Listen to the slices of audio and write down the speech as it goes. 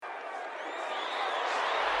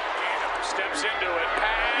Steps into it.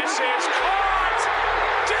 Pass is caught.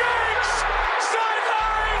 Diggs!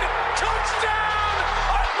 Sideline! Touchdown!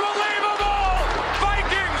 Unbelievable!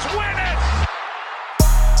 Vikings win it!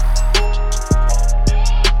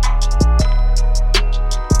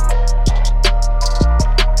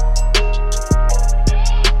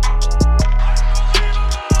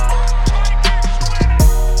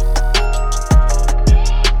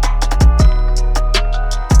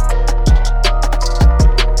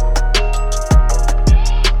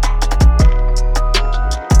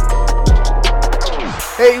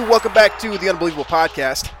 Hey, welcome back to the Unbelievable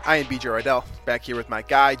Podcast. I am BJ Rydell, back here with my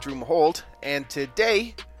guy, Drew Mahold, and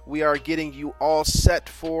today we are getting you all set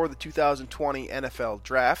for the 2020 NFL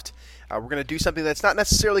Draft. We're going to do something that's not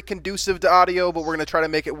necessarily conducive to audio, but we're going to try to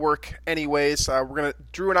make it work anyways.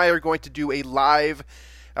 Drew and I are going to do a live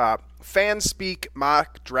fan speak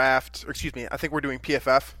mock draft. Excuse me, I think we're doing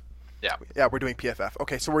PFF. Yeah, we're doing PFF.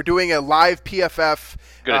 Okay, so we're doing a live PFF.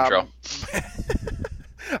 Good intro.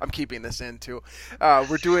 I'm keeping this in too.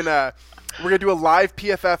 We're gonna do a live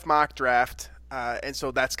PFF mock draft, and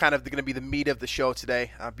so that's kind of going to be the meat of the show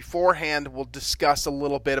today. Beforehand, we'll discuss a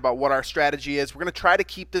little bit about what our strategy is. We're going to try to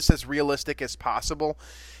keep this as realistic as possible.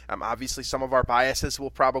 Obviously, some of our biases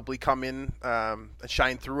will probably come in and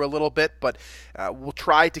shine through a little bit, but we'll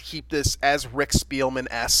try to keep this as Rick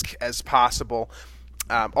Spielman-esque as possible.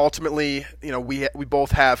 Ultimately, we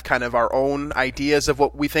both have kind of our own ideas of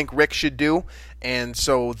what we think Rick should do, and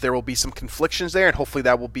so there will be some conflictions there, and hopefully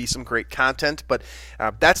that will be some great content. But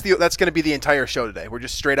that's going to be the entire show today. We're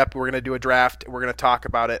just straight up. We're going to do a draft. We're going to talk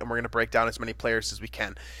about it, and we're going to break down as many players as we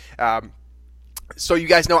can. So you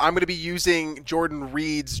guys know I'm going to be using Jordan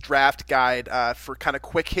Reed's draft guide for kind of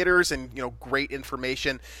quick hitters and great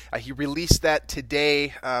information. He released that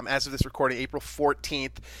today, as of this recording, April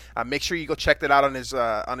 14th. Make sure you go check that out on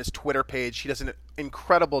his Twitter page. He does an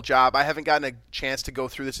incredible job. I haven't gotten a chance to go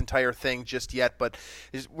through this entire thing just yet, but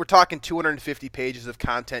we're talking 250 pages of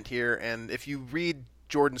content here, and if you read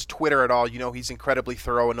Jordan's Twitter at all, he's incredibly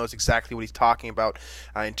thorough and knows exactly what he's talking about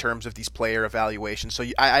in terms of these player evaluations. So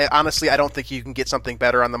I honestly don't think you can get something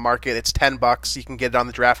better on the market. It's $10. You can get it on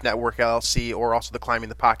the Draft Network LLC or also the Climbing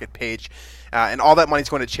the Pocket page, and all that money's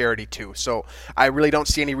going to charity too. So I really don't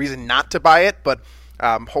see any reason not to buy it, but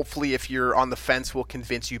hopefully if you're on the fence, we'll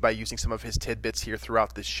convince you by using some of his tidbits here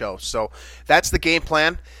throughout this show. So that's the game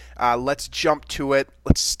plan. Let's jump to it.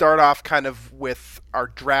 Let's start off kind of with our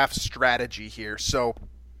draft strategy here. So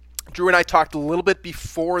Drew and I talked a little bit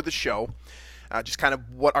before the show, just kind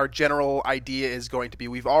of what our general idea is going to be.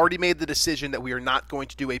 We've already made the decision that we are not going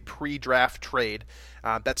to do a pre-draft trade.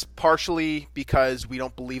 That's partially because we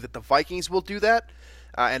don't believe that the Vikings will do that,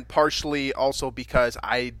 and partially also because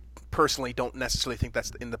I personally don't necessarily think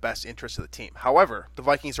that's in the best interest of the team. However, the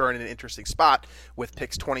Vikings are in an interesting spot with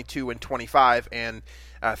picks 22 and 25 and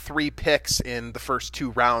 3 picks in the first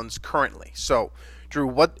 2 rounds currently. So, Drew,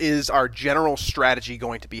 what is our general strategy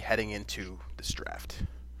going to be heading into this draft?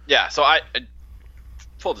 Yeah, so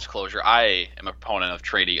full disclosure, I am a proponent of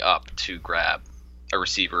trading up to grab a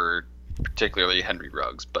receiver, particularly Henry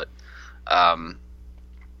Ruggs, but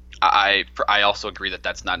I also agree that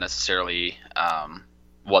that's not necessarily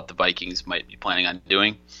what the Vikings might be planning on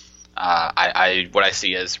doing. What I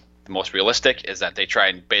see as the most realistic is that they try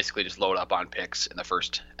and basically just load up on picks in the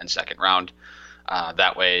first and second round.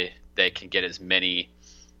 That way they can get as many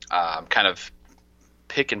kind of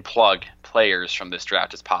pick and plug players from this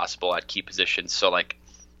draft as possible at key positions. So like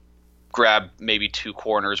grab maybe 2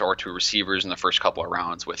 corners or 2 receivers in the first couple of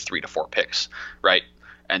rounds with 3 to 4 picks, right?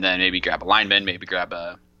 And then maybe grab a lineman, maybe grab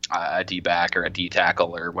a D-back or a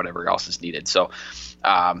D-tackle or whatever else is needed. So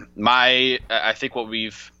I think what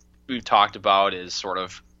we've talked about is sort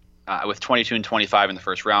of with 22 and 25 in the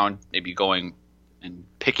first round, maybe going and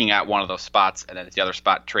picking at one of those spots and then at the other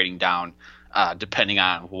spot trading down, depending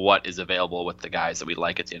on what is available with the guys that we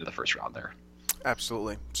like at the end of the first round there.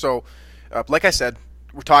 Absolutely. So, like I said,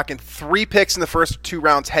 we're talking 3 picks in the first 2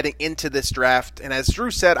 rounds heading into this draft. And as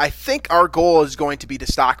Drew said, I think our goal is going to be to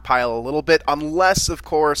stockpile a little bit, unless, of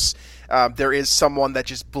course, there is someone that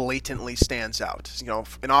just blatantly stands out.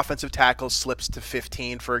 An offensive tackle slips to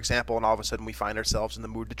 15, for example, and all of a sudden we find ourselves in the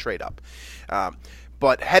mood to trade up.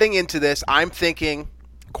 But heading into this, I'm thinking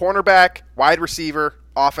cornerback, wide receiver,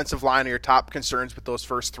 offensive line are your top concerns with those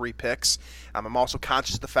first 3 picks. I'm also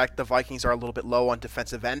conscious of the fact the Vikings are a little bit low on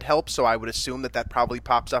defensive end help, so I would assume that probably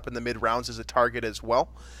pops up in the mid-rounds as a target as well.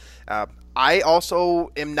 I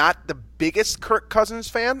also am not the biggest Kirk Cousins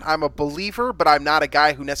fan. I'm a believer, but I'm not a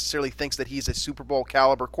guy who necessarily thinks that he's a Super Bowl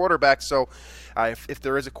caliber quarterback. So if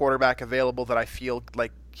there is a quarterback available that I feel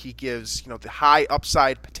like he gives the high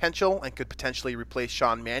upside potential and could potentially replace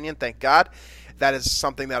Sean Mannion. Thank God. That is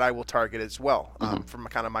something that I will target as well, from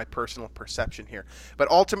kind of my personal perception here. But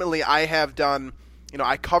ultimately, I have done,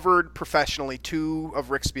 I covered professionally 2 of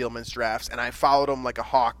Rick Spielman's drafts, and I followed him like a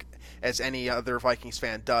hawk, as any other Vikings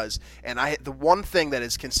fan does. And the one thing that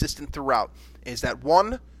is consistent throughout is that,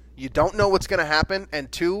 1, you don't know what's going to happen,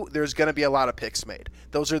 and 2, there's going to be a lot of picks made.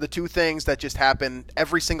 Those are the 2 things that just happen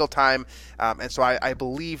every single time, and so I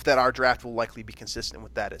believe that our draft will likely be consistent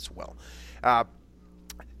with that as well.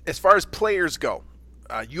 As far as players go,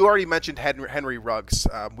 you already mentioned Henry Ruggs.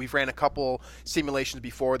 We've ran a couple simulations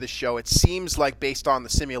before this show. It seems like based on the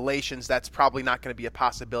simulations, that's probably not going to be a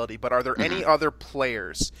possibility. But are there any other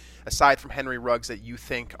players, aside from Henry Ruggs, that you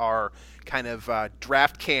think are kind of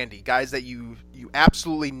draft candy, guys that you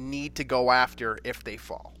absolutely need to go after if they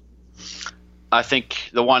fall? I think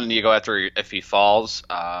the one you go after if he falls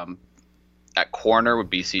at corner would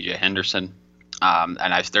be C.J. Henderson.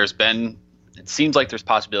 It seems like there's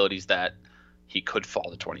possibilities that he could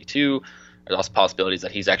fall to 22. There's also possibilities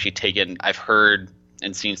that he's actually taken. I've heard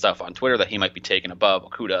and seen stuff on Twitter that he might be taken above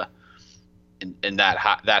Okudah in that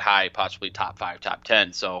high, possibly top 5, top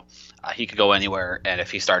 10. So he could go anywhere. And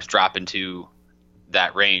if he starts dropping to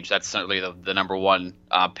that range, that's certainly the number one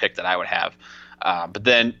pick that I would have. But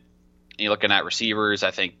then you're looking at receivers.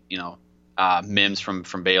 I think Mims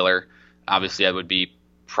from Baylor. Obviously, I would be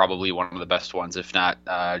probably one of the best ones, if not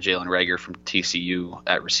Jalen Reagor from TCU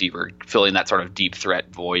at receiver, filling that sort of deep threat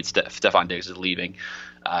void. Stephon Diggs is leaving.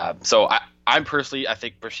 So I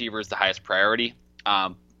think receiver is the highest priority,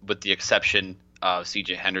 with the exception of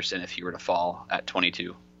C.J. Henderson if he were to fall at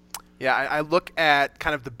 22. Yeah, I look at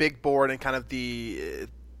kind of the big board and kind of the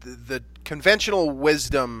conventional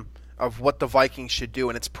wisdom of what the Vikings should do,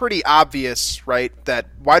 and it's pretty obvious, right, that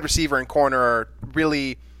wide receiver and corner are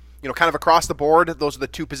really – kind of across the board, those are the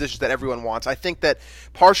 2 positions that everyone wants. I think that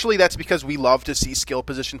partially that's because we love to see skill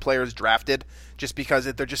position players drafted, just because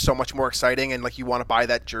they're just so much more exciting, and you want to buy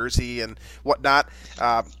that jersey and whatnot.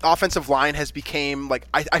 Offensive line has become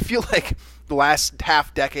I feel like the last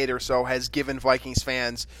half decade or so has given Vikings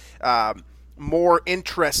fans more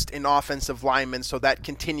interest in offensive linemen, so that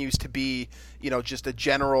continues to be just a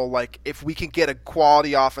general, if we can get a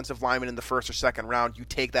quality offensive lineman in the first or second round, you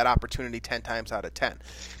take that opportunity 10 times out of 10.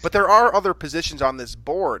 But there are other positions on this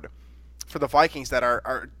board for the Vikings that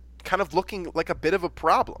are kind of looking like a bit of a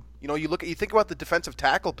problem. You think about the defensive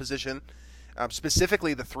tackle position,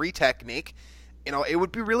 specifically the 3 technique. It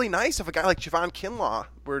would be really nice if a guy like Javon Kinlaw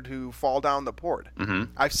were to fall down the board. Mm-hmm.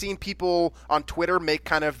 I've seen people on Twitter make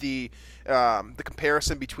kind of the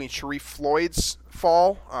comparison between Sharif Floyd's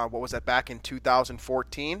fall, what was that, back in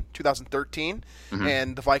 2013, mm-hmm.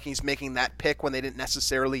 and the Vikings making that pick when they didn't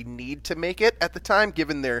necessarily need to make it at the time,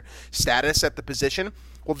 given their status at the position.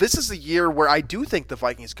 Well, this is a year where I do think the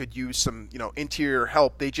Vikings could use some, interior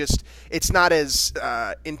help. It's not as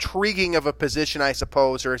intriguing of a position, I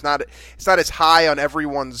suppose, or it's not as high on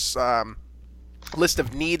everyone's list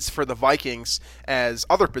of needs for the Vikings as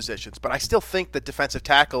other positions. But I still think that defensive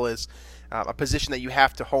tackle is a position that you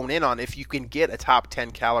have to hone in on if you can get a top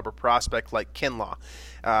 10 caliber prospect like Kinlaw.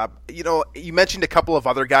 You mentioned a couple of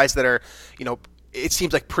other guys that are, it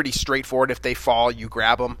seems like pretty straightforward. If they fall, you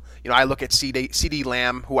grab them. I look at CeeDee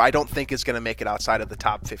Lamb, who I don't think is going to make it outside of the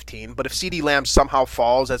top 15. But if CeeDee Lamb somehow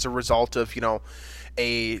falls as a result of, do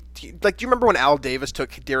you remember when Al Davis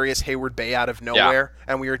took Darius Hayward-Bay out of nowhere? Yeah.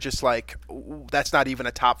 And we were just like, that's not even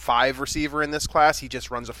a top 5 receiver in this class. He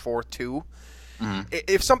just runs a 4.2. Mm-hmm.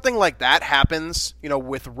 If something like that happens,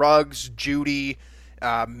 with Ruggs, Judy,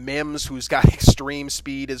 Mims, who's got extreme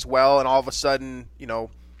speed as well, and all of a sudden,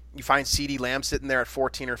 you find CeeDee Lamb sitting there at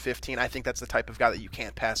 14 or 15, I think that's the type of guy that you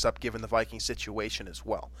can't pass up given the Vikings situation as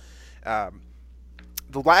well.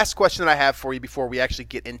 The last question that I have for you before we actually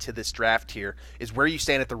get into this draft here is where you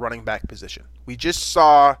stand at the running back position. We just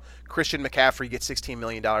saw Christian McCaffrey get $16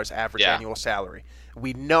 million average annual salary.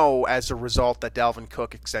 We know as a result that Dalvin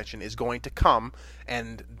Cook extension is going to come,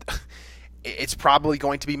 and it's probably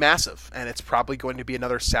going to be massive, and it's probably going to be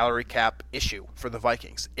another salary cap issue for the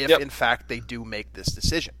Vikings if, in fact, they do make this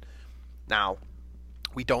decision. Now,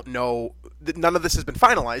 we don't know. None of this has been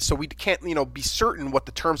finalized, so we can't, be certain what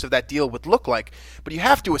the terms of that deal would look like. But you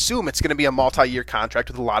have to assume it's going to be a multi-year contract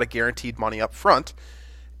with a lot of guaranteed money up front.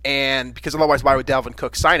 And because otherwise, why would Dalvin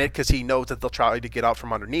Cook sign it? Because he knows that they'll try to get out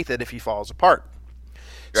from underneath it if he falls apart.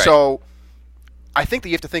 Right. So I think that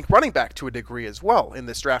you have to think running back to a degree as well in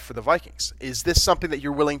this draft for the Vikings. Is this something that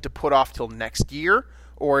you're willing to put off till next year,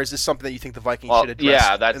 or is this something that you think the Vikings should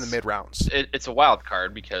address in the mid-rounds? It's a wild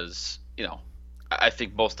card because, I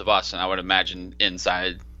think most of us, and I would imagine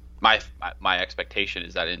inside my expectation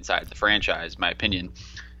is that inside the franchise, my opinion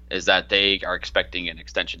is that they are expecting an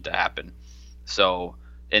extension to happen. So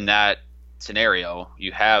in that scenario,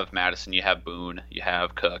 you have Madison, you have Boone, you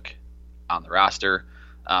have Cook on the roster.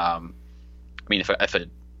 I mean, if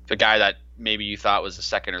a guy that maybe you thought was a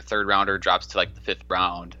second or third rounder drops to like the fifth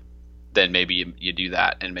round, then maybe you do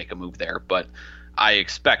that and make a move there. But I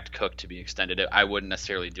expect Cook to be extended. I wouldn't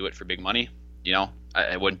necessarily do it for big money.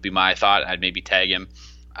 It wouldn't be my thought. I'd maybe tag him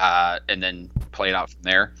and then play it out from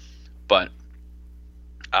there. But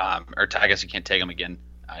or I guess you can't tag him again.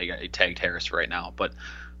 You tagged Harris right now. But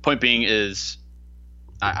point being is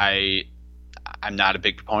I'm not a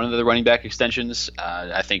big proponent of the running back extensions.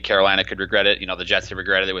 I think Carolina could regret it. The Jets have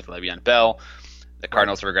regretted it with Le'Veon Bell. The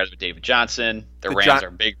Cardinals have regretted it with David Johnson. The Rams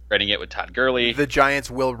are big regretting it with Todd Gurley. The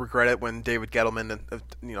Giants will regret it when David Gettleman,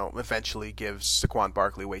 eventually gives Saquon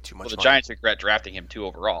Barkley way too much money. The Giants regret drafting him 2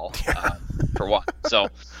 overall, for one. So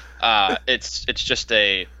it's just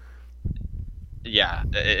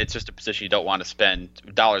it's just a position you don't want to spend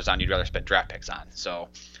dollars on. You'd rather spend draft picks on. So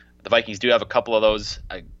the Vikings do have a couple of those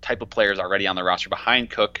type of players already on the roster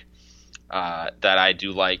behind Cook that I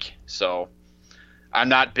do like. So I'm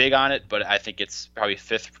not big on it, but I think it's probably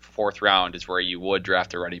 5th, 4th round is where you would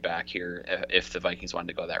draft a running back here if the Vikings wanted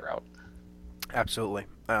to go that route. Absolutely.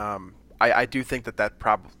 I do think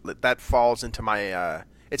that falls into my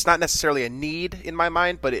it's not necessarily a need in my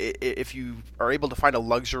mind, but if you are able to find a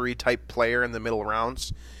luxury type player in the middle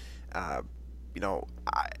rounds, like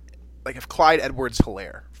if Clyde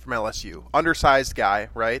Edwards-Helaire from LSU, undersized guy,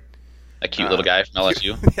 right? A cute little guy from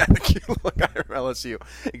LSU. Yeah, the cute little guy from LSU.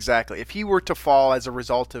 Exactly. If he were to fall as a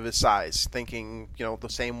result of his size, thinking, the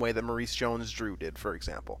same way that Maurice Jones-Drew did, for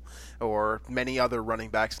example, or many other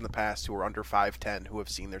running backs in the past who are under 5'10", who have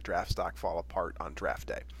seen their draft stock fall apart on draft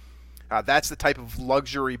day. That's the type of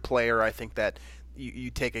luxury player I think that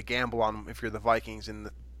you take a gamble on if you're the Vikings in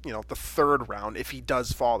the the 3rd round if he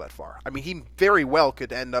does fall that far. I mean, he very well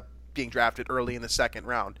could end up being drafted early in the 2nd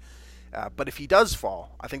round. But if he does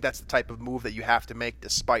fall, I think that's the type of move that you have to make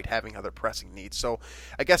despite having other pressing needs. So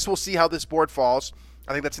I guess we'll see how this board falls.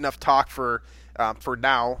 I think that's enough talk for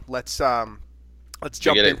now. Let's jump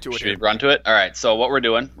into it. Should we run to it? All right. So what we're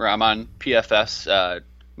doing, I'm on PFF's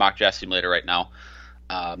mock draft simulator right now.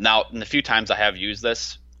 Now, in the few times I have used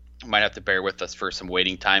this, you might have to bear with us for some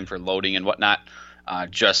waiting time for loading and whatnot,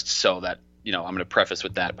 just so that I'm going to preface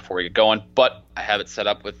with that before we get going. But I have it set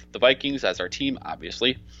up with the Vikings as our team,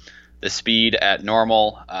 obviously. The speed at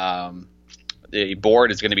normal. The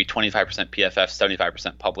board is going to be 25% PFF,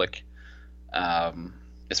 75% public,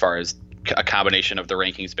 as far as a combination of the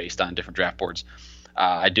rankings based on different draft boards.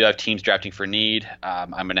 I do have teams drafting for need.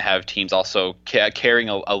 I'm going to have teams also carrying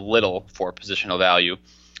a little for positional value,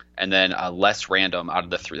 and then less random out of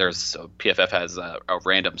the 3. PFF has a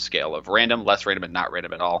random scale of random, less random, and not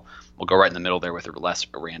random at all. We'll go right in the middle there with less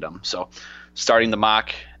random. So starting the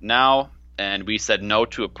mock now. And we said no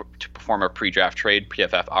to perform a pre-draft trade.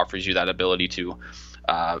 PFF offers you that ability to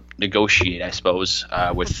negotiate, I suppose,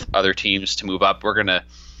 with other teams to move up. We're going to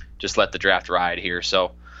just let the draft ride here.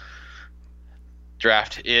 So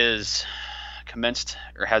draft is commenced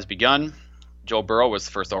or has begun. Joe Burrow was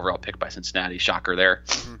the 1st overall pick by Cincinnati. Shocker there.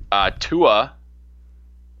 Mm-hmm. Tua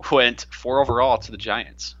went 4 overall to the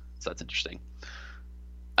Giants. So that's interesting.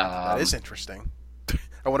 That is interesting.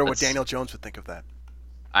 I wonder what Daniel Jones would think of that.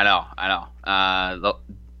 I know.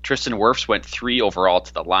 Tristan Wirfs went 3 overall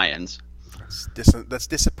to the Lions. That's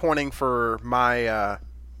disappointing for my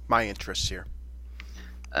interests here.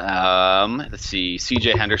 Let's see.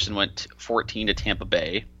 C.J. Henderson went 14 to Tampa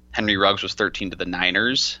Bay. Henry Ruggs was 13 to the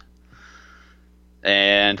Niners.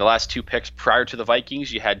 And the last 2 picks prior to the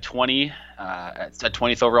Vikings, you had 20. At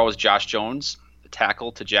 20th overall was Josh Jones, the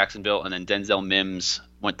tackle to Jacksonville, and then Denzel Mims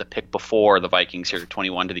went the pick before the Vikings here,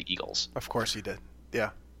 21 to the Eagles. Of course he did.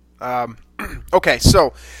 Yeah. Okay,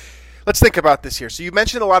 so let's think about this here. So you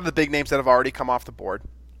mentioned a lot of the big names that have already come off the board.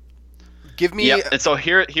 Give me. Yep. And so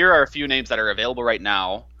here are a few names that are available right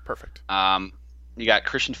now. Perfect. You got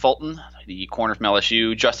Christian Fulton, the corner from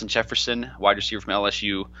LSU, Justin Jefferson, wide receiver from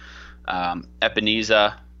LSU, AJ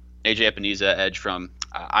Epineza, edge from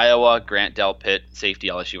Iowa, Grant Delpit, safety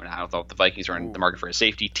LSU, and I don't know if the Vikings are in the market for a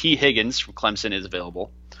safety. T. Higgins from Clemson is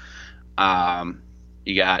available.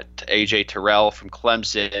 You got A.J. Terrell from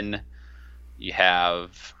Clemson. You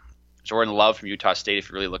have Jordan Love from Utah State if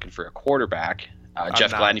you're really looking for a quarterback.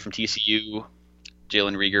 Jeff Gladney from TCU.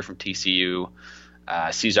 Jalen Reagor from TCU.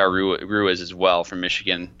 Cesar Ruiz as well from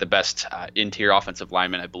Michigan. The best interior offensive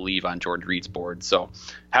lineman, I believe, on Jordan Reed's board. So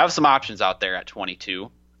have some options out there at 22.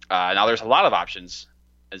 Now there's a lot of options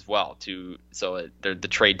as well. The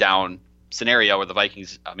trade down scenario where the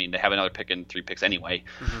Vikings, I mean, they have another pick in 3 picks anyway,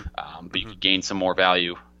 but you could gain some more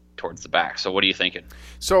value towards the back. So what are you thinking?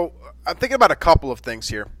 So I'm thinking about a couple of things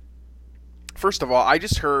here. First of all, I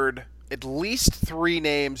just heard at least 3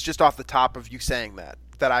 names just off the top of you saying that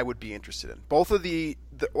I would be interested in. Both of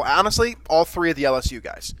honestly, all 3 of the LSU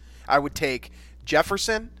guys. I would take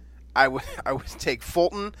Jefferson, I would take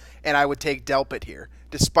Fulton, and I would take Delpit here,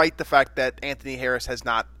 despite the fact that Anthony Harris has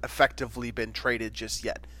not effectively been traded just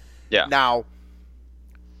yet. Yeah. Now,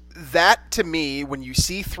 that to me, when you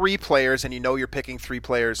see 3 players and you know you're picking 3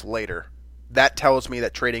 players later, that tells me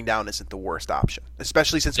that trading down isn't the worst option,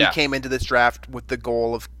 especially since we came into this draft with the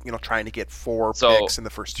goal of trying to get 4 picks in the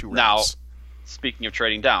first 2 rounds. Now, speaking of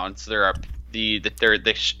trading down, so there are the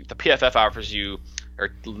PFF offers you or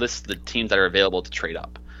lists the teams that are available to trade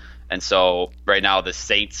up, and so right now the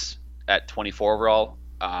Saints at 24 overall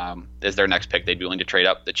is their next pick. They'd be willing to trade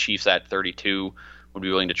up. The Chiefs at 32 would be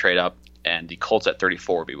willing to trade up, and the Colts at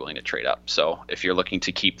 34 would be willing to trade up. So if you're looking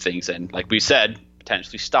to keep things in, like we said,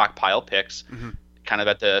 potentially stockpile picks, kind of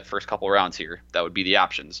at the first couple rounds here, that would be the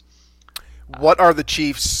options. What are the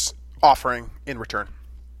Chiefs offering in return?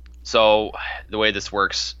 So the way this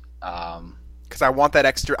works, because I want that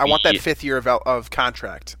extra, I want that 5th year of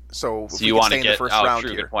contract. So if you want to get get the first round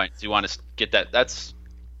true, here. good point. So you want to get that. That's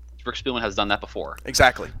Rick Spielman has done that before.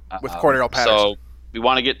 Exactly with Cordell Patterson. So we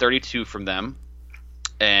want to get 32 from them,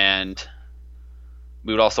 and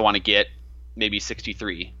we would also want to get maybe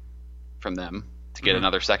 63 from them to get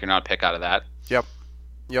another 2nd round pick out of that. Yep.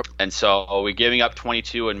 And so we're giving up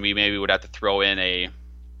 22, and we maybe would have to throw in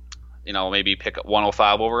maybe pick up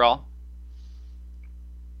 105 overall.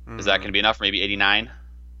 Is that going to be enough? Maybe 89?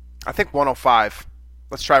 I think 105.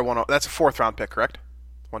 Let's try 10. That's a 4th round pick, correct?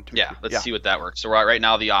 1, 2, yeah, 3. let's see what that works. So right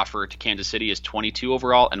now the offer to Kansas City is 22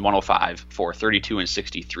 overall and 105 for 32 and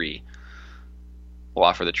 63. We'll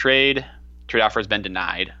offer the trade. Trade offer has been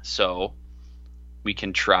denied, so we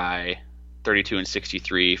can try 32 and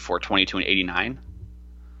 63 for 22 and 89.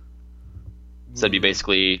 So that'd be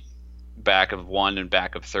basically back of 1 and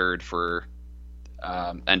back of 3rd for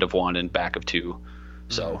end of 1 and back of 2.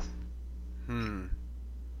 So,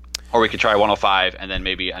 or we could try 105 and then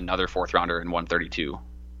maybe another 4th rounder and 132,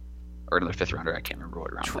 or another 5th rounder. I can't remember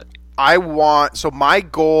what round. So my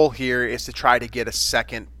goal here is to try to get a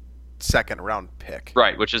second round pick.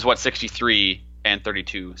 Right, which is what 63 and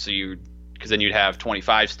 32. So because then you'd have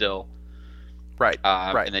 25 still. Right.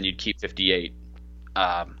 Right. And then you'd keep 58.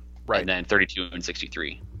 Right. And then 32 and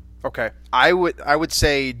 63. Okay. I would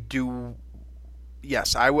say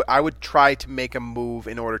yes, I would try to make a move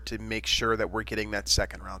in order to make sure that we're getting that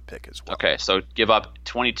 2nd round pick as well. Okay, so give up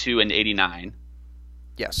 22 and 89.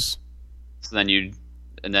 Yes. So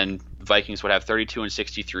then Vikings would have 32 and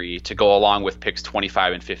 63 to go along with picks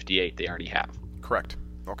 25 and 58 they already have. Correct.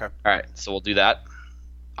 Okay. All right, so we'll do that.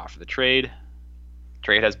 Offer the trade.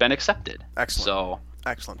 Trade has been accepted. Excellent.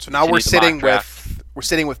 So now we're sitting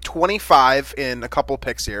with 25 in a couple of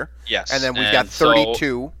picks here. Yes. And then we've got 32.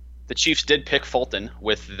 So the Chiefs did pick Fulton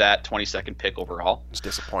with that 22nd pick overall. It's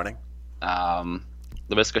disappointing. Laviska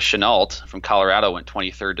Shenault from Colorado went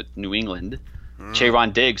 23rd to New England.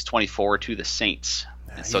 Trayvon Diggs 24 to the Saints.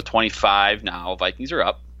 And so 25 now. Vikings are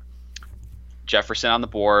up. Jefferson on the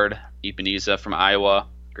board. Ebenezer from Iowa.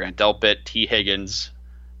 Grant Delpit. T. Higgins.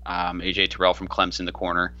 A.J. Terrell from Clemson, the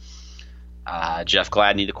corner. Jeff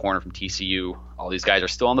Gladney, the corner from TCU. All these guys are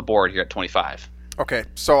still on the board here at 25. Okay,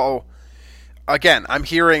 so again, I'm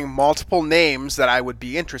hearing multiple names that I would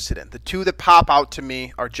be interested in. The 2 that pop out to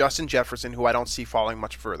me are Justin Jefferson, who I don't see falling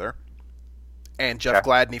much further, and Jeff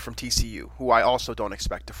Gladney from TCU, who I also don't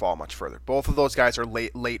expect to fall much further. Both of those guys are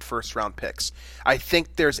late first-round picks. I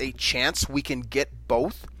think there's a chance we can get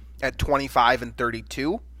both at 25 and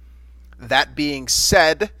 32. That being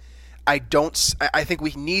said, I think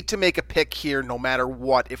we need to make a pick here no matter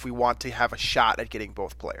what if we want to have a shot at getting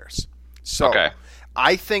both players. So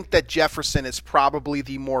I think that Jefferson is probably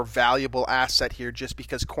the more valuable asset here just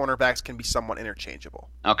because cornerbacks can be somewhat interchangeable.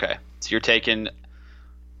 Okay. So you're taking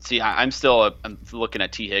 – see, I'm looking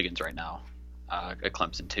at T. Higgins right now at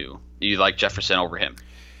Clemson too. You like Jefferson over him?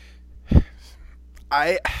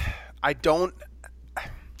 I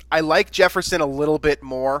like Jefferson a little bit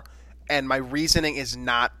more, and my reasoning is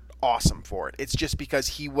not awesome for it. It's just because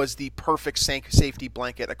he was the perfect safety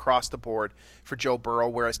blanket across the board for Joe Burrow,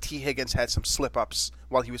 whereas T. Higgins had some slip-ups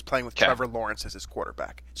while he was playing with Trevor Lawrence as his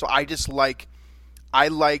quarterback. So I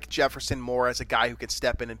like Jefferson more as a guy who can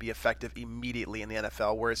step in and be effective immediately in the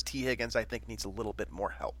NFL, whereas T. Higgins, I think, needs a little bit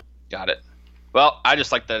more help. Got it. Well, I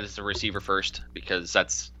just like that as a receiver first because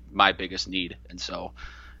that's my biggest need. And so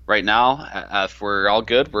right now, if we're all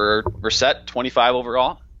good, we're set 25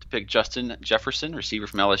 overall pick Justin Jefferson, receiver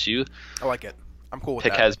from LSU. I like it. I'm cool with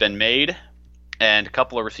Pick that. has been made, and a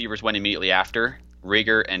couple of receivers went immediately after.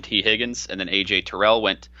 Rieger and T. Higgins, and then A.J. Terrell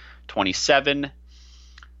went 27.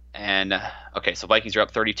 And, okay, so Vikings are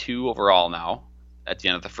up 32 overall now at the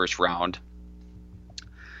end of the first round.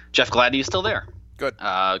 Jeff Gladney is still there. Good.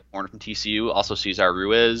 Corner from TCU. Also Cesar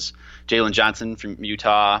Ruiz. Jalen Johnson from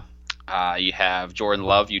Utah. You have Jordan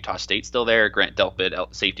Love, Utah State, still there. Grant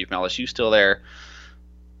Delpit, safety from LSU, still there.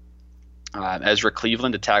 Ezra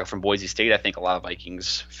Cleveland, a tackle from Boise State. I think a lot of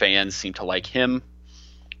Vikings fans seem to like him.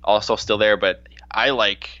 Also still there, but I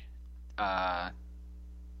like Jeff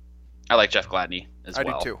Gladney as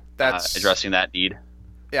well. I do too. That's addressing that need.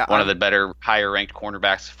 Yeah, One of the better, higher-ranked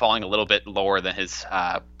cornerbacks, falling a little bit lower than his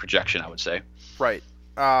projection, I would say. Right.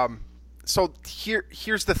 So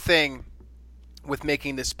here's the thing with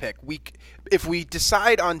making this pick. If we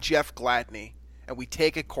decide on Jeff Gladney and we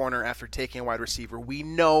take a corner after taking a wide receiver, we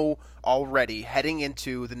know already heading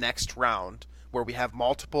into the next round where we have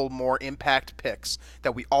multiple more impact picks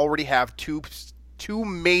that we already have two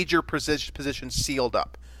major positions sealed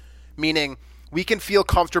up. Meaning we can feel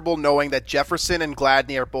comfortable knowing that Jefferson and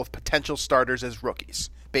Gladney are both potential starters as rookies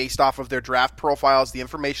based off of their draft profiles, the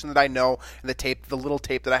information that I know, and the little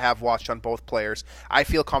tape that I have watched on both players. I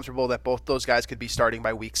feel comfortable that both those guys could be starting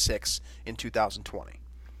by week 6 in 2020.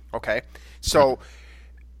 Okay? So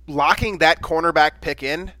locking that cornerback pick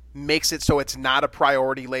in makes it so it's not a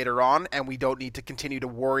priority later on, and we don't need to continue to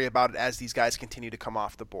worry about it as these guys continue to come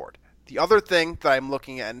off the board. The other thing that I'm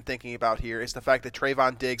looking at and thinking about here is the fact that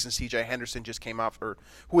Trayvon Diggs and C.J. Henderson just came off, or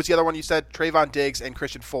who was the other one you said? Trayvon Diggs and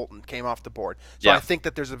Christian Fulton came off the board. So yeah. I think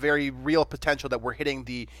that there's a very real potential that we're hitting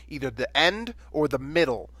either the end or the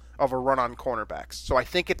middle of a run on cornerbacks. So I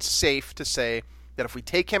think it's safe to say that if we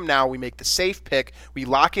take him now, we make the safe pick, we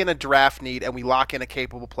lock in a draft need, and we lock in a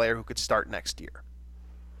capable player who could start next year.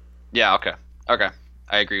 Yeah, okay.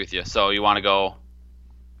 I agree with you. So you want to go...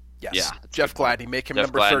 Yes. Yeah, Jeff Gladney, make him Jeff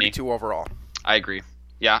number Gladney. 32 overall. I agree.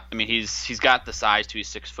 Yeah, I mean he's got the size to be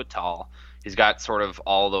 6 foot tall. He's got sort of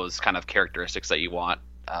all those kind of characteristics that you want,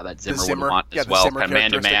 that Zimmer would want as well. Kind of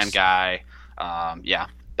man-to-man guy. Yeah,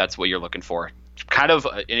 that's what you're looking for. Kind of,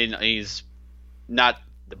 he's not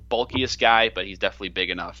the bulkiest guy, but he's definitely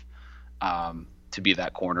big enough to be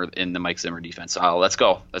that corner in the Mike Zimmer defense. So let's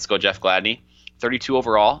go, Jeff Gladney, 32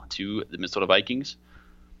 overall to the Minnesota Vikings.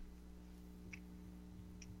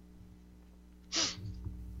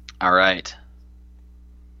 All right.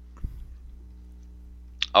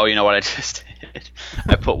 Oh, you know what I just did?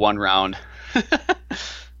 I put one round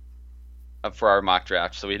up for our mock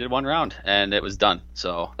draft. So we did one round, and it was done.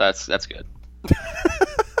 So that's good.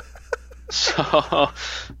 So,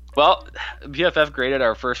 well, PFF graded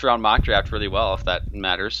our first round mock draft really well, if that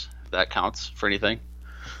matters, if that counts for anything.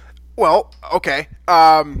 Well, okay.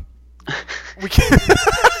 We can.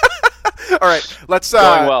 All right, let's.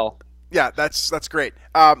 Going well. Yeah, that's great.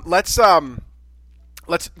 Let's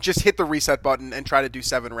just hit the reset button and try to do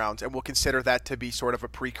 7 rounds, and we'll consider that to be sort of a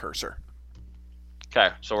precursor. Okay,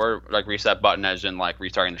 so we're like reset button as in like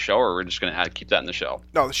restarting the show, or we're just gonna keep that in the show.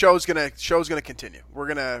 No, the show's gonna continue. We're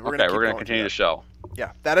gonna continue the show.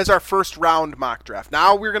 Yeah, that is our first round mock draft.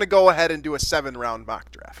 Now we're gonna go ahead and do a 7 round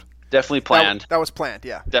mock draft. Definitely planned. That was planned.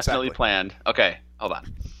 Yeah, definitely exactly. Planned. Okay, hold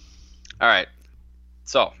on. All right,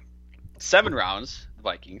 so 7 rounds,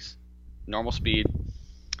 Vikings. Normal speed,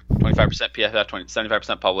 25% PFF,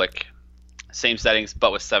 75% public. Same settings,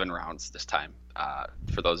 but with 7 rounds this time,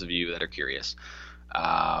 for those of you that are curious.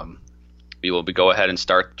 We will go ahead and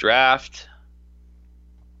start the draft.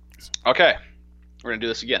 Okay, we're going to do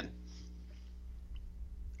this again.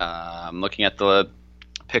 I'm looking at the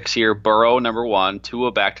picks here. Burrow, number 1.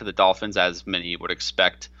 Tua back to the Dolphins, as many would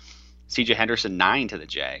expect. C.J. Henderson, 9 to the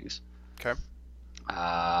Jags. Okay.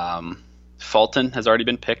 Fulton has already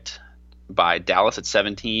been picked by Dallas at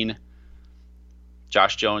 17.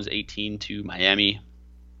 Josh Jones, 18 to Miami.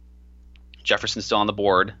 Jefferson still on the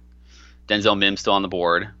board. Denzel Mims still on the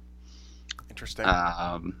board. Interesting.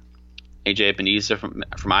 A.J. Ebenezer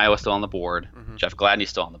from Iowa still on the board. Mm-hmm. Jeff Gladney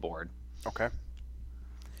still on the board. Okay.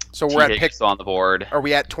 So we're at pick still on the board. Are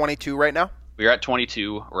we at 22 right now? We're at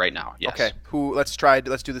 22 right now. Yes. Okay. Let's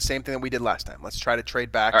do the same thing that we did last time. Let's try to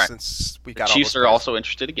trade back since we got. The Chiefs are also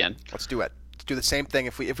interested again. Let's do it. Let's do the same thing.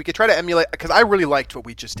 If we could try to emulate, because I really liked what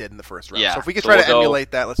we just did in the first round. Yeah. So if we could try to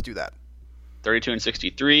emulate that, let's do that. 32 and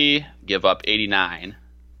 63. Give up 89.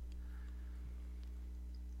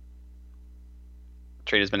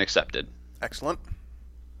 Trade has been accepted. Excellent.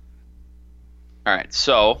 All right,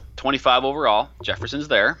 so 25 overall. Jefferson's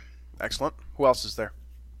there. Excellent. Who else is there?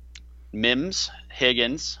 Mims,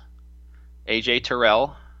 Higgins, A.J.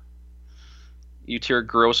 Terrell, Yetur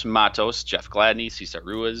Gross-Matos, Jeff Gladney, Cesar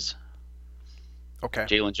Ruiz, Okay.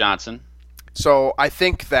 Jalen Johnson. So I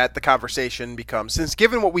think that the conversation becomes, since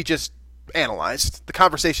given what we just analyzed, the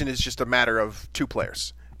conversation is just a matter of two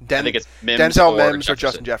players. I think it's Mims Denzel or Mims Jefferson. or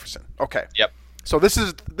Justin Jefferson. Okay. Yep. So this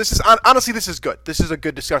is honestly, this is good. This is a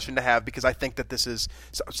good discussion to have because I think that this is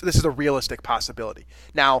a realistic possibility.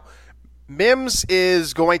 Now, Mims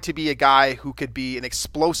is going to be a guy who could be an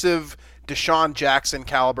explosive Deshaun Jackson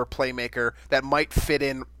caliber playmaker that might fit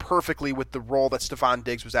in perfectly with the role that Stephon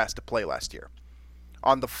Diggs was asked to play last year.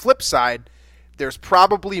 On the flip side, there's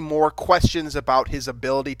probably more questions about his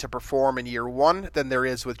ability to perform in year one than there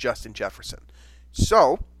is with Justin Jefferson.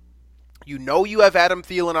 So, you know you have Adam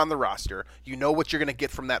Thielen on the roster. You know what you're going to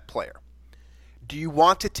get from that player. Do you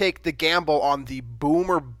want to take the gamble on the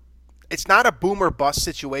boomer? It's not a boomer bust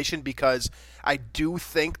situation because I do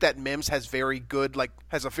think that Mims has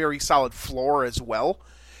has a very solid floor as well.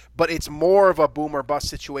 But it's more of a boomer bust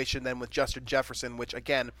situation than with Justin Jefferson, which,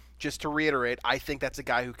 again, just to reiterate, I think that's a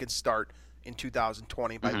guy who can start in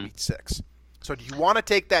 2020 by week 6. So do you want to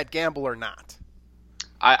take that gamble or not?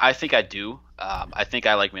 I think I do. I think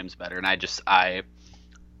I like Mims better, and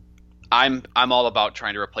I'm all about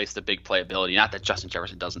trying to replace the big playability. Not that Justin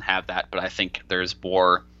Jefferson doesn't have that, but I think there's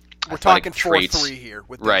more. We're talking traits, 4-3 here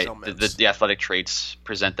with right? Denzel Mims. The athletic traits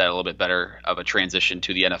present that a little bit better of a transition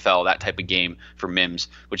to the NFL, that type of game for Mims,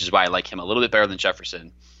 which is why I like him a little bit better than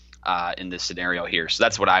Jefferson in this scenario here. So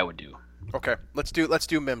that's what I would do. Okay, let's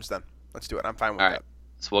do Mims then. Let's do it. I'm fine with All that. right,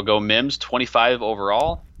 so we'll go Mims 25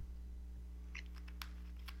 overall.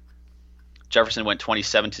 Jefferson went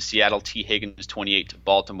 27 to Seattle. T. Higgins 28 to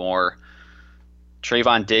Baltimore.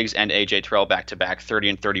 Trayvon Diggs and A.J. Terrell back-to-back 30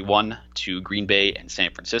 and 31 to Green Bay and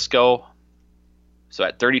San Francisco. So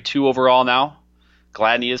at 32 overall now,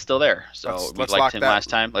 Gladney is still there. So we liked him last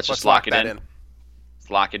time. Let's just lock it in. Let's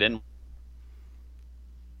lock it in.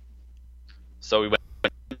 So we went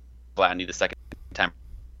Gladney the second time.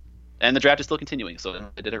 And the draft is still continuing, so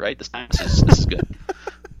I did it right this time. This is good.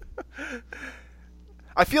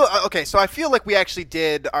 I feel like we actually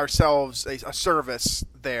did ourselves a service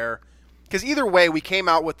there. Because either way, we came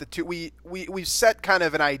out with the two. We set kind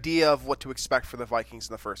of an idea of what to expect for the Vikings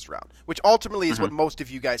in the first round, which ultimately is what most of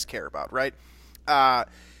you guys care about, right?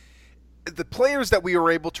 The players that we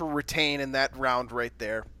were able to retain in that round right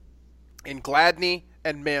there, in Gladney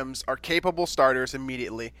and Mims, are capable starters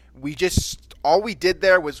immediately. All we did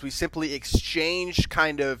there was we simply exchanged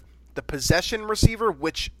kind of the possession receiver,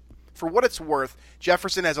 which, for what it's worth,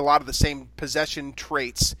 Jefferson has a lot of the same possession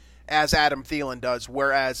traits as Adam Thielen does,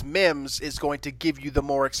 whereas Mims is going to give you the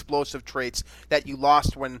more explosive traits that you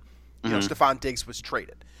lost when Stephon Diggs was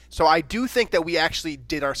traded. So I do think that we actually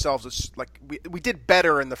did ourselves we did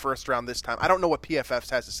better in the first round this time. I don't know what PFF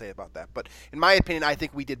has to say about that, but in my opinion, I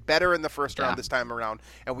think we did better in the first round this time around,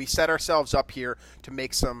 and we set ourselves up here to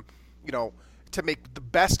make to make the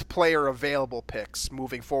best player available picks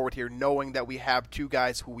moving forward here, knowing that we have two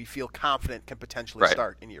guys who we feel confident can potentially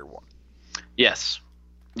start in year one. Yes.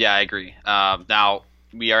 Yeah, I agree. Now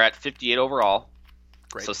we are at 58 overall.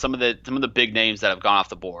 Great. So some of the big names that have gone off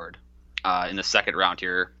the board in the second round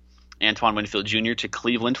here: Antoine Winfield Jr. to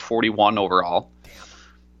Cleveland, 41 overall.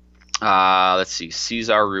 Let's see,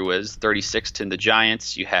 Cesar Ruiz, 36 to the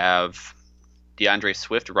Giants. You have DeAndre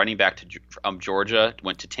Swift, running back to Georgia,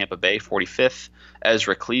 went to Tampa Bay, 45th.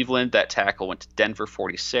 Ezra Cleveland, that tackle, went to Denver,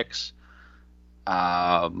 46.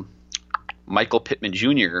 Michael Pittman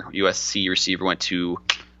Jr., USC receiver, went to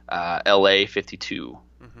LA, 52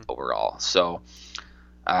 overall. So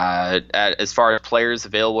as far as players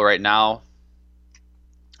available right now,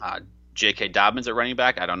 J.K. Dobbins at running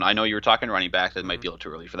back. I don't know. I know you were talking running back. That might be a little too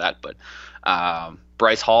early for that. But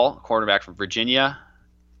Bryce Hall, cornerback from Virginia.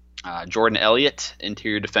 Jordan Elliott,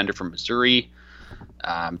 interior defender from Missouri.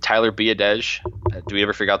 Tyler Biadasz. Do we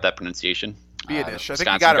ever figure out that pronunciation? Biadasz. I think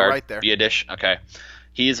you got it right there. Biadasz. Okay.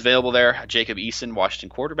 He is available there. Jacob Eason, Washington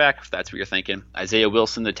quarterback, if that's what you're thinking. Isaiah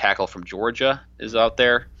Wilson, the tackle from Georgia, is out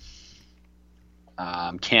there.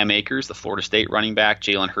 Cam Akers, the Florida State running back.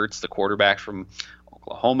 Jalen Hurts, the quarterback from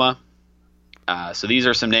Oklahoma. So these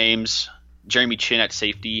are some names. Jeremy Chin at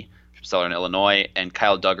safety from Southern Illinois, and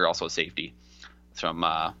Kyle Duggar, also a safety from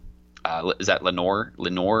is that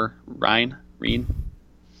Lenore Ryan? Reen?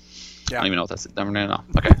 Yeah. I don't even know what that's. No.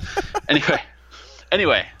 Okay.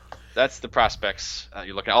 Anyway, that's the prospects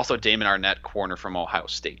you're looking at. Also, Damon Arnett, corner from Ohio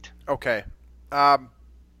State. Okay. The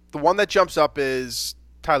one that jumps up is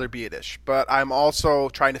Tyler Biadasz, but I'm also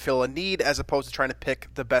trying to fill a need as opposed to trying to pick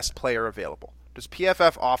the best player available. Does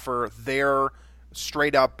PFF offer their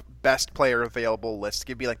straight-up best player available list?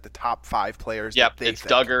 Give me like the top 5 players. Yep, it's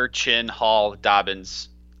Duggar, Chin, Hall, Dobbins,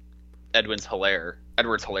 Edwards-Helaire,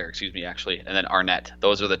 actually, and then Arnett.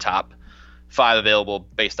 Those are the top 5 available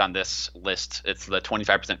based on this list. It's the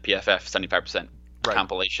 25% PFF, 75%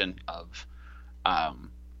 compilation of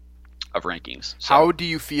rankings. So, how do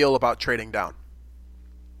you feel about trading down?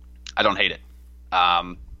 I don't hate it.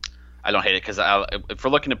 Because if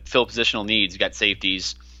we're looking to fill positional needs, you got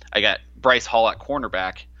safeties. I got Bryce Hall at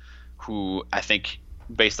cornerback, who I think,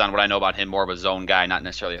 based on what I know about him, more of a zone guy, not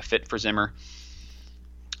necessarily a fit for Zimmer.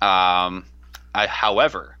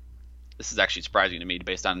 However, this is actually surprising to me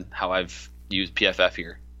based on how I've used PFF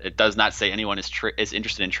here. It does not say anyone is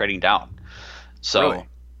interested in trading down. So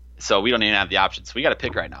we don't even have the option. So we got to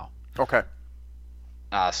pick right now. Okay.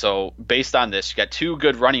 So based on this, you got 2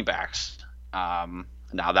 good running backs. Now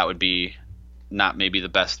that would be not maybe the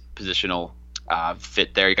best positional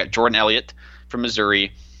fit there. You got Jordan Elliott from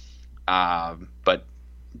Missouri, but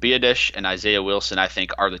Biadasz and Isaiah Wilson, I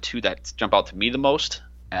think, are the 2 that jump out to me the most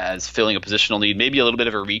as filling a positional need. Maybe a little bit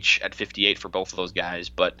of a reach at 58 for both of those guys,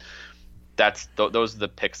 but those are the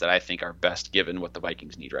picks that I think are best given what the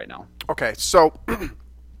Vikings need right now. Okay, so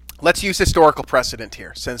let's use historical precedent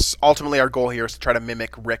here, since ultimately our goal here is to try to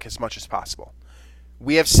mimic Rick as much as possible.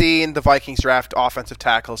 We have seen the Vikings draft offensive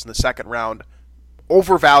tackles in the second round,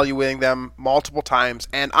 overvaluing them multiple times,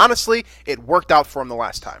 and honestly, it worked out for him the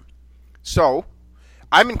last time. So,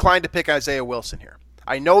 I'm inclined to pick Isaiah Wilson here.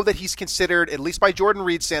 I know that he's considered, at least by Jordan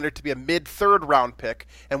Reed's standard, to be a mid-third round pick,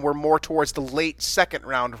 and we're more towards the late second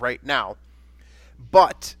round right now.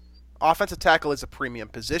 But offensive tackle is a premium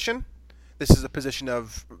position. This is a position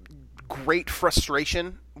of great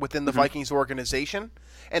frustration within the Vikings organization.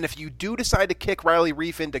 And if you do decide to kick Riley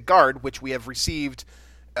Reiff into guard, which we have received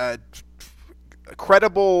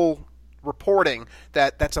credible reporting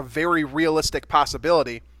that that's a very realistic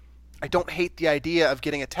possibility, I don't hate the idea of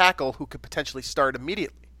getting a tackle who could potentially start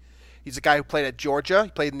immediately. He's a guy who played at Georgia. He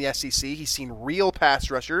played in the SEC. He's seen real pass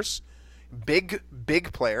rushers. Big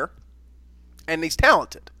player. And he's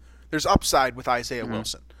talented. There's upside with Isaiah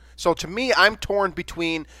Wilson. So to me, I'm torn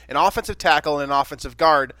between an offensive tackle and an offensive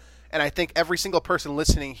guard, and I think every single person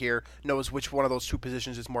listening here knows which one of those 2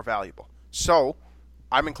 positions is more valuable. So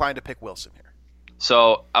I'm inclined to pick Wilson here.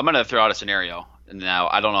 So I'm going to throw out a scenario. Now,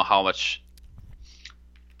 I don't know how much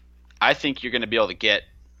I think you're going to be able to get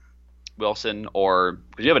Wilson, or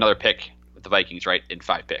because you have another pick with the Vikings, right, in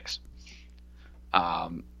 5 picks.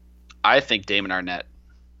 I think Damon Arnett,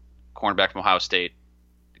 cornerback from Ohio State,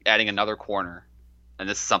 adding another corner, and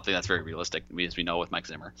this is something that's very realistic, as we know with Mike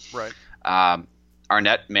Zimmer. Right.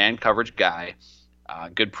 Arnett, man coverage guy,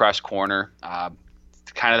 good press corner,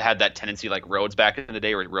 kind of had that tendency like Rhodes back in the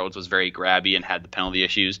day, where Rhodes was very grabby and had the penalty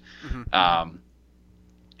issues.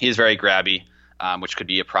 He is very grabby, which could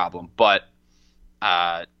be a problem, but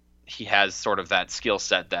he has sort of that skill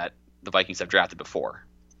set that the Vikings have drafted before.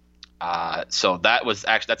 So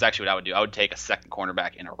that's actually what I would do. I would take a second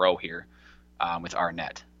cornerback in a row here with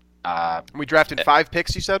Arnett. We drafted 5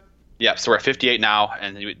 picks, you said? Yeah, so we're at 58 now,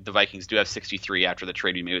 and the Vikings do have 63 after the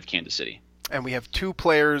trade we made with Kansas City. And we have 2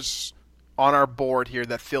 players on our board here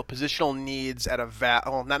that fill positional needs at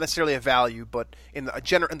not necessarily a value, but in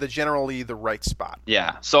the generally the right spot.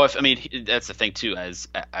 Yeah. So that's the thing too.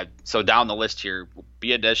 So down the list here,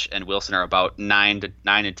 Biadasz and Wilson are about 9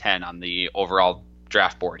 and 10 on the overall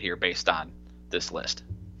draft board here based on this list.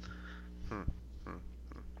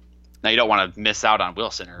 Now you don't want to miss out on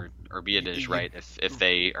Wilson or Biadasz, right? If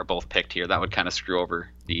they are both picked here, that would kind of screw over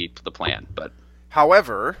the plan. But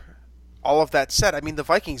however, all of that said, the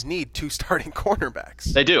Vikings need 2 starting cornerbacks.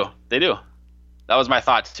 They do. That was my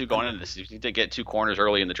thought too going into this. You need to get 2 corners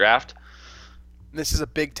early in the draft. This is a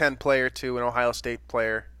Big Ten player too, an Ohio State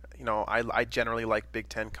player. I generally like Big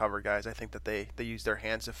Ten cover guys. I think that they use their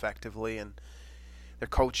hands effectively and they're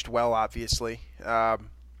coached well, obviously. Yeah,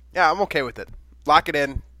 I'm okay with it. Lock it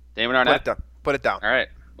in. Damon Arnett. Put it down. All right,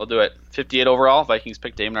 we'll do it. 58 overall. Vikings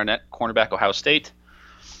pick Damon Arnett, cornerback, Ohio State.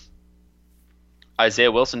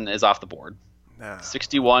 Isaiah Wilson is off the board.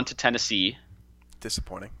 61 to Tennessee.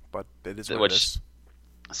 Disappointing, but it is what it is.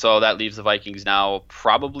 So that leaves the Vikings now.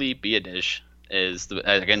 Probably Biadasz is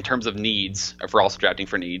again in terms of needs. If we're also drafting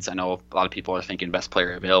for needs, I know a lot of people are thinking best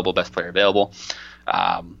player available.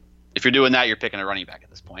 If you're doing that, you're picking a running back at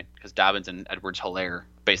this point because Dobbins and Edwards-Helaire,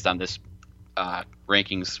 based on this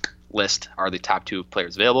rankings list, are the top 2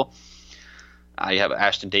 players available. You have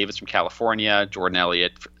Ashton Davis from California, Jordan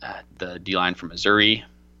Elliott, the D-line from Missouri.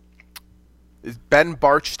 Is Ben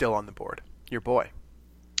Bartch still on the board? Your boy.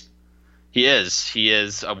 He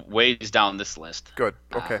is a ways down this list. Good.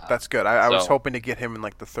 Okay, that's good. I was hoping to get him in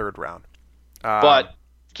like the 3rd round. But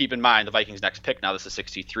keep in mind, the Vikings' next pick, now this is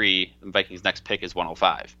 63, the Vikings' next pick is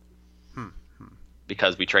 105.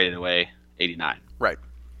 because we traded away 89. Right.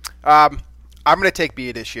 I'm going to take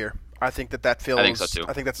Biadish here. I think that feels. I think so too.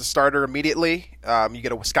 I think that's a starter immediately. You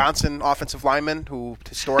get a Wisconsin offensive lineman who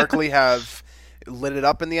historically have lit it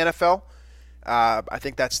up in the NFL. I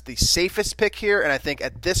think that's the safest pick here, and I think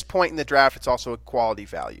at this point in the draft, it's also a quality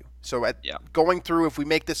value. So going through, if we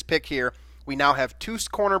make this pick here, we now have 2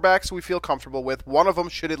 cornerbacks we feel comfortable with. One of them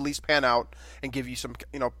should at least pan out and give you some,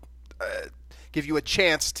 give you a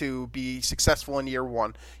chance to be successful in year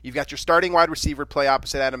one. You've got your starting wide receiver play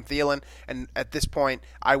opposite Adam Thielen, and at this point,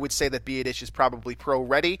 I would say that Biadish is probably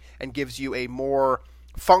pro-ready and gives you a more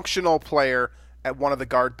functional player at one of the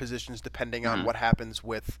guard positions, depending on what happens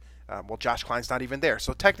with. Josh Klein's not even there,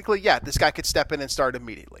 so technically, this guy could step in and start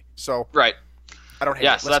immediately. So right, I don't hate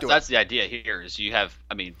it. So that's the idea here. Is you have,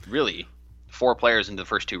 really 4 players in the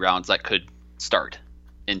first 2 rounds that could start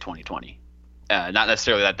in 2020. Not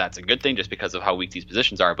necessarily that's a good thing just because of how weak these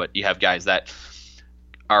positions are, but you have guys that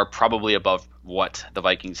are probably above what the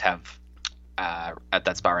Vikings have at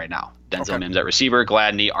that spot right now. Denzel Mims at receiver,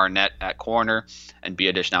 Gladney, Arnett at corner, and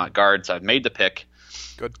Biadish now at guard. So I've made the pick.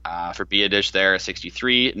 Good. For Biadish there,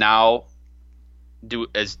 63. Now, do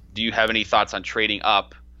you have any thoughts on trading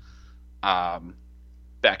up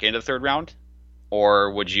back into the 3rd round?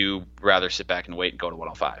 Or would you rather sit back and wait and go to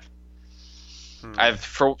 105?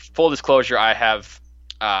 For full disclosure, I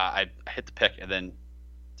hit the pick, and then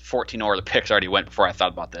 14 more of the picks already went before I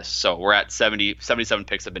thought about this. So we're at 77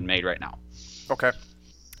 picks have been made right now. Okay.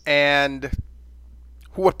 And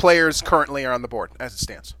what players currently are on the board as it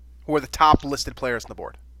stands? Who are the top listed players on the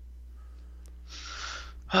board?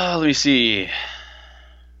 Let me see.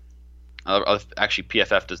 Actually,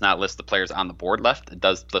 PFF does not list the players on the board left. It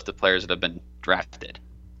does list the players that have been drafted.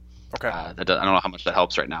 Okay. I don't know how much that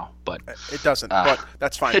helps right now, but it doesn't. But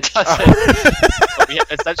that's fine. It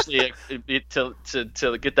doesn't. Essentially,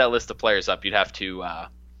 to get that list of players up, you'd have to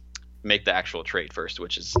make the actual trade first,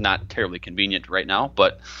 which is not terribly convenient right now.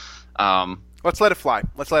 But let's let it fly.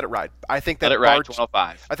 Let's let it ride. I think that let it ride to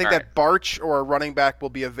 105. I think that Barch or a running back will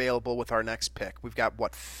be available with our next pick. We've got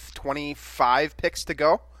 25 picks to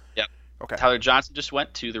go. Yep. Okay. Tyler Johnson just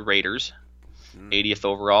went to the Raiders, 80th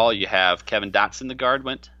overall. You have Kevin Dotson, the guard,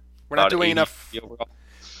 went. We're not doing enough.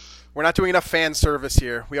 We're not doing enough fan service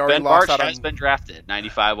here. We already Ben lost Barch out on. has been drafted,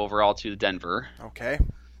 95 overall to Denver. Okay.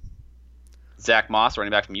 Zach Moss,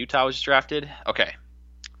 running back from Utah, was drafted. Okay.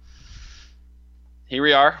 Here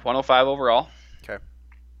we are, 105 overall. Okay.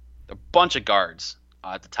 A bunch of guards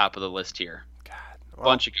at the top of the list here.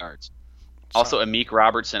 Bunch of guards. Also, Amik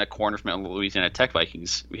Robertson, a corner from Louisiana Tech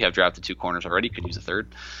Vikings. We have drafted 2 corners already. Could use a 3rd.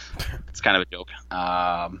 It's kind of a joke.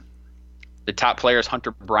 The top player is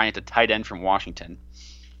Hunter Bryant, a tight end from Washington.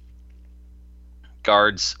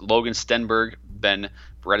 Guards Logan Stenberg, Ben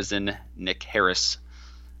Bredesen, Nick Harris,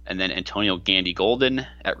 and then Antonio Gandy Golden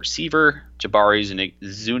at receiver. Jabari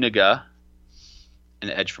Zuniga, an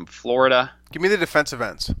edge from Florida. Give me the defensive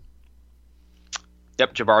ends.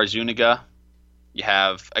 Yep, Jabari Zuniga. You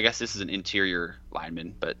have, I guess this is an interior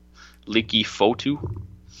lineman, but Liki Fotu.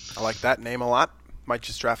 I like that name a lot. Might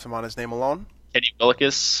just draft him on his name alone. Kenny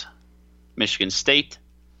Willikis, Michigan State.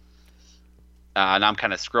 Now I'm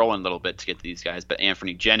kind of scrolling a little bit to get to these guys, but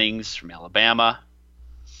Anthony Jennings from Alabama.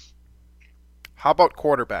 How about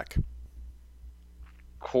quarterback?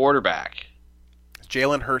 Quarterback. Is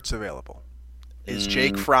Jalen Hurts available? Is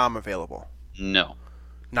Jake Fromm available? No.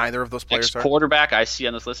 Neither of those players are? Quarterback I see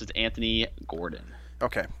on this list is Anthony Gordon.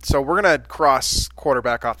 Okay, so we're going to cross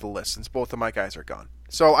quarterback off the list since both of my guys are gone.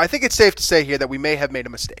 So I think it's safe to say here that we may have made a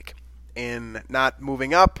mistake in not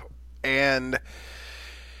moving up, and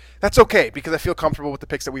that's okay because I feel comfortable with the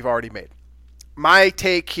picks that we've already made. My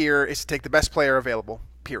take here is to take the best player available,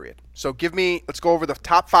 period. So let's go over the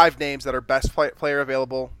top 5 names that are best player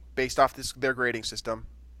available based off their grading system,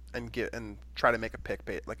 and try to make a pick,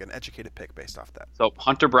 like an educated pick based off that. So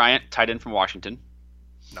Hunter Bryant, tight end from Washington.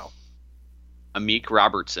 No. Amik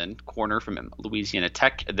Robertson, corner from Louisiana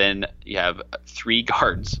Tech. And then you have 3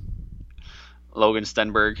 guards. Logan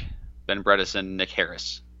Stenberg, Ben Bredesen, Nick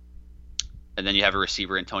Harris. And then you have a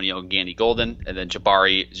receiver, Antonio Gandy Golden. And then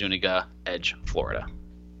Jabari Zuniga, edge, Florida.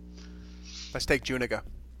 Let's take Zuniga,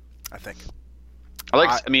 I think.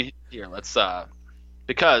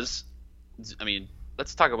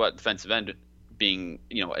 Let's talk about defensive end being,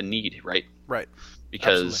 a need, right? Right.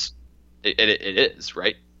 Because it is,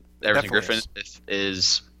 right? Everson Griffin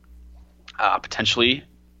is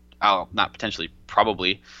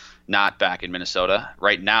probably not back in Minnesota.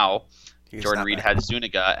 Right now, Jordan Reed has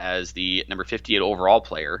Zuniga as the number 58 overall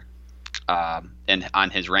player and on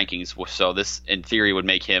his rankings. So this, in theory, would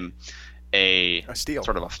make him a steal.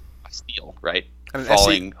 Sort of a steal, right?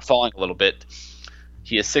 Falling a little bit.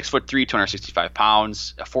 He is 6'3", 265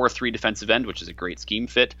 pounds, a 4-3 defensive end, which is a great scheme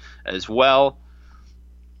fit as well.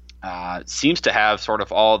 Seems to have sort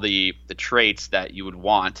of all the traits that you would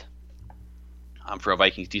want for a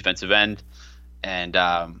Vikings defensive end. And,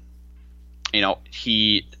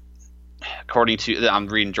 he, according to, I'm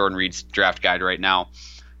reading Jordan Reed's draft guide right now,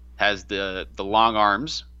 has the long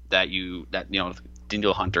arms that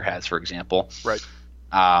Danielle Hunter has, for example. Right.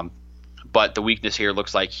 But the weakness here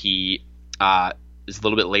looks like he is a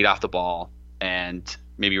little bit late off the ball and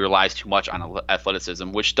maybe relies too much on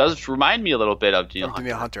athleticism, which does remind me a little bit of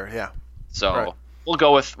Danielle Hunter. Yeah. So right. we'll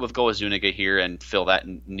go with Zuniga here and fill that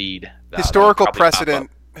need. Historical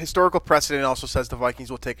precedent also says the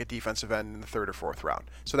Vikings will take a defensive end in the 3rd or 4th round.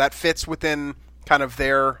 So that fits within kind of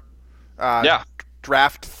their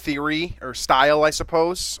draft theory or style, I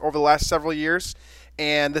suppose, over the last several years.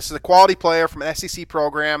 And this is a quality player from an SEC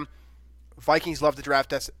program. Vikings love to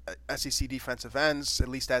draft SEC defensive ends, at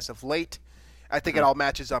least as of late. I think it all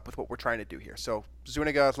matches up with what we're trying to do here. So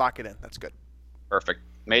Zuniga, lock it in. That's good. Perfect.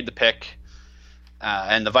 Made the pick.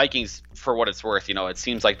 And the Vikings, for what it's worth, it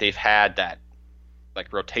seems like they've had that like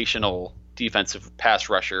rotational defensive pass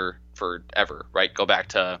rusher forever, right? Go back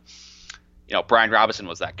to, Brian Robinson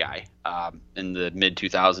was that guy in the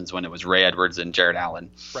mid-2000s when it was Ray Edwards and Jared Allen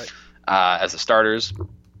as the starters.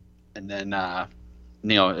 And then,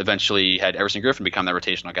 eventually had Everson Griffin become that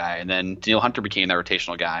rotational guy. And then Danielle Hunter became that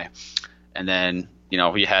rotational guy. And then,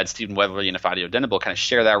 we had Stephen Weatherly and Afadio Denable kind of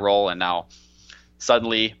share that role. And now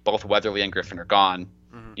suddenly both Weatherly and Griffin are gone.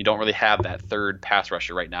 Mm-hmm. You don't really have that third pass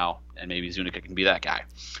rusher right now. And maybe Zuniga can be that guy.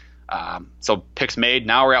 So picks made.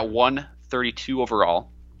 Now we're at 132 overall.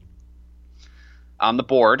 On the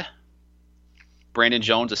board, Brandon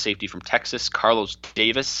Jones, a safety from Texas. Carlos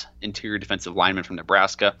Davis, interior defensive lineman from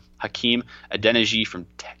Nebraska. Hakeem Adeniji from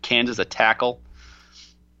Kansas, a tackle.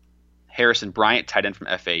 Harrison Bryant, tight end from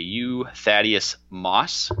FAU. Thaddeus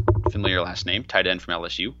Moss, familiar last name, tight end from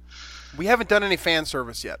LSU. We haven't done any fan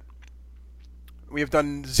service yet. We have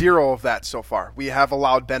done 0 of that so far. We have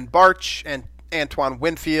allowed Ben Barch and Antoine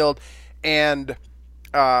Winfield and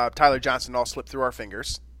Tyler Johnson all slip through our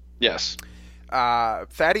fingers. Yes.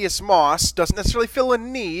 Thaddeus Moss doesn't necessarily fill a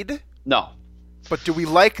need. No. But do we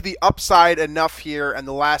like the upside enough here and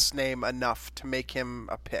the last name enough to make him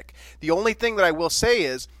a pick? The only thing that I will say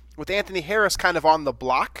is, with Anthony Harris kind of on the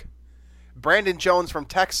block, Brandon Jones from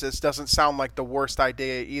Texas doesn't sound like the worst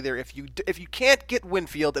idea either. If you can't get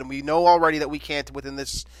Winfield, and we know already that we can't within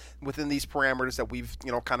these parameters that we've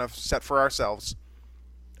kind of set for ourselves,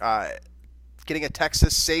 getting a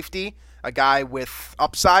Texas safety, a guy with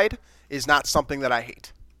upside, is not something that I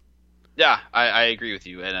hate. Yeah, I agree with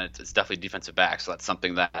you, and it's definitely defensive back, so that's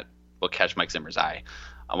something that will catch Mike Zimmer's eye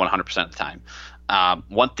 100% of the time.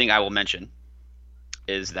 One thing I will mention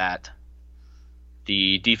is that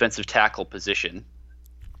the defensive tackle position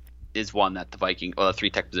is one that the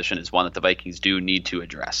 3-tech position is one that the Vikings do need to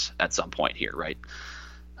address at some point here, right?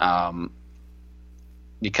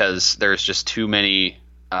 Because there's just too many,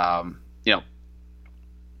 Linval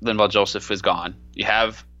Joseph is gone. You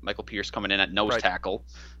have Michael Pierce coming in at nose tackle,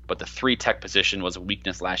 but the 3-tech position was a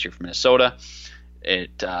weakness last year for Minnesota.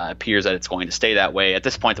 It appears that it's going to stay that way. At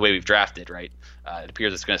this point, the way we've drafted, right, it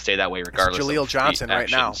appears it's going to stay that way regardless of Jaleel Johnson the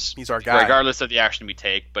right now. actions. He's our guy. Regardless of the action we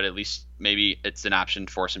take, but at least maybe it's an option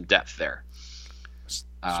for some depth there.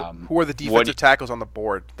 So who are the defensive tackles on the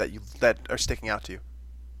board that are sticking out to you?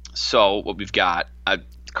 So what we've got,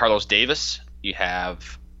 Carlos Davis. You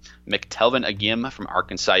have McTelvin Agim from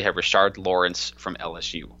Arkansas. You have Rashard Lawrence from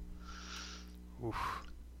LSU. Oof.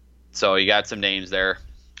 So you got some names there.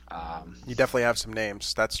 You definitely have some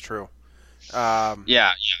names. That's true. You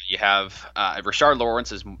have Rashard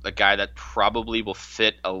Lawrence is a guy that probably will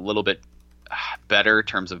fit a little bit better in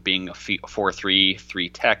terms of being a 4-3,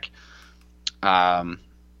 3-tech.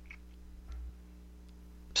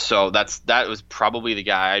 So that was probably the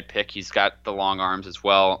guy I'd pick. He's got the long arms as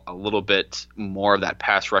well, a little bit more of that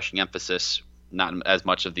pass rushing emphasis, not as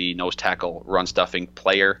much of the nose tackle run stuffing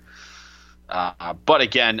player. But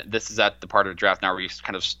again, this is at the part of the draft now where you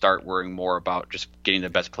kind of start worrying more about just getting the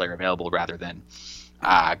best player available rather than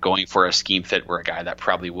going for a scheme fit where a guy that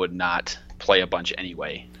probably would not play a bunch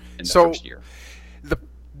anyway in the first year.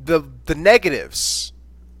 The negatives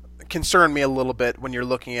concern me a little bit when you're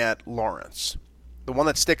looking at Lawrence. The one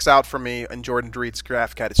that sticks out for me in Jordan Reed's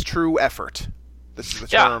draft guide is true effort. This is the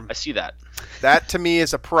term. Yeah, I see that. That to me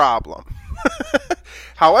is a problem.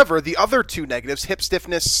 However, the other two negatives, hip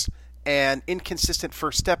stiffness and inconsistent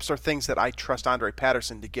first steps, are things that I trust Andre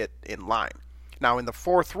Patterson to get in line. Now, in the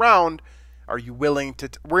 4th round, Are you willing to?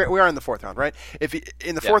 We are in the fourth round, right? If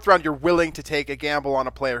in the fourth round you're willing to take a gamble on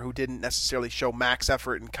a player who didn't necessarily show max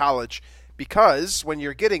effort in college, because when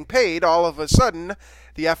you're getting paid, all of a sudden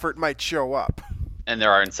the effort might show up. And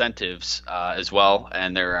there are incentives as well,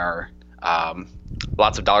 and there are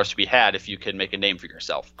lots of dollars to be had if you can make a name for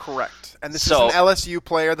yourself. Correct. And this is an LSU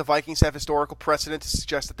player. The Vikings have historical precedent to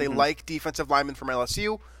suggest that they like defensive linemen from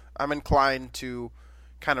LSU. I'm inclined to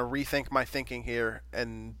kind of rethink my thinking here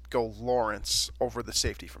and go Lawrence over the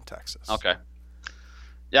safety from Texas. Okay.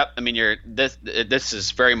 Yep. I mean, this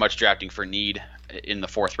is very much drafting for need in the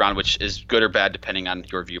fourth round, which is good or bad depending on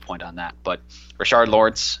your viewpoint on that. But Rashard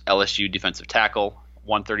Lawrence, LSU defensive tackle,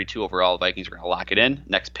 132 overall. The Vikings are going to lock it in.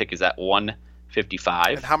 Next pick is at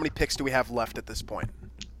 155. And how many picks do we have left at this point?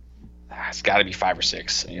 It's got to be 5 or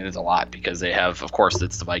 6. I mean, it is a lot because they have, of course,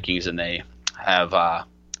 it's the Vikings, and they have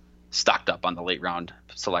stocked up on the late round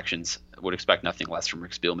selections. Would expect nothing less from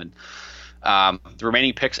Rick Spielman. The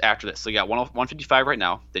remaining picks after this, so you got 155 right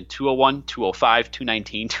now, then 201, 205,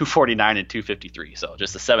 219, 249, and 253. So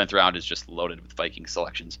just the 7th round is just loaded with Viking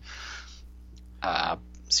selections. So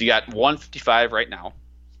you got 155 right now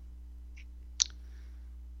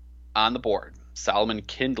on the board. Solomon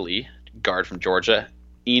Kindley, guard from Georgia.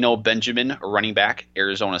 Eno Benjamin, running back,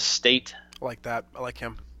 Arizona State. I like that. I like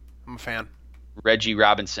him. I'm a fan. Reggie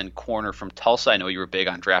Robinson, corner from Tulsa. I know you were big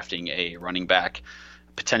on drafting a running back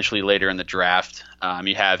potentially later in the draft.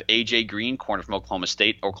 You have A.J. Green, corner from Oklahoma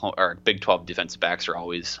State. Or Big 12 defensive backs are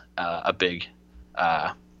always a big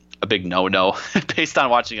no-no based on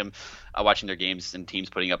watching their games and teams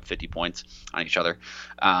putting up 50 points on each other.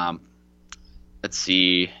 Let's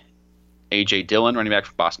see. A.J. Dillon, running back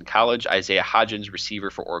from Boston College. Isaiah Hodgins, receiver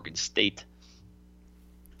for Oregon State.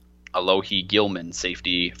 Alohi Gilman,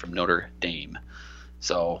 safety from Notre Dame.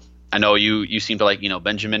 So I know you seem to like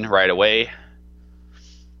Benjamin right away.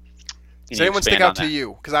 Does anyone stick out to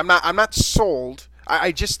you? Because I'm not sold.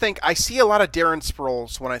 I just think I see a lot of Darren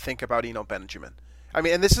Sproles when I think about Eno Benjamin. I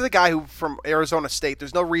mean, and this is a guy who from Arizona State.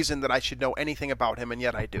 There's no reason that I should know anything about him, and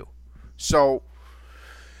yet I do. So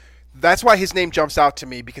that's why his name jumps out to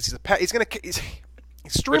me, because he's an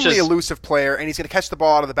extremely elusive player, and he's going to catch the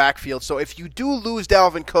ball out of the backfield. So if you do lose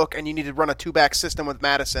Dalvin Cook and you need to run a 2-back system with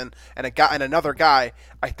Madison and another guy,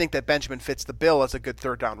 I think that Benjamin fits the bill as a good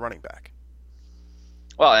third down running back.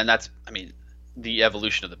 Well, and that's, I mean, the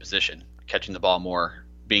evolution of the position, catching the ball more,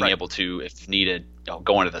 being able to, if needed,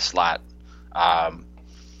 go into the slot.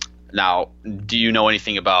 Now, do you know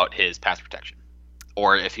anything about his pass protection,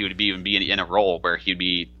 or if he would even be in a role where he'd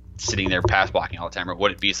be sitting there pass blocking all the time, or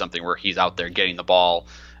would it be something where he's out there getting the ball,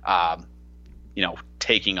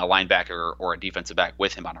 taking a linebacker or a defensive back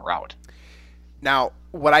with him on a route? Now,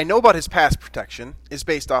 what I know about his pass protection is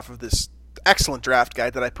based off of this excellent draft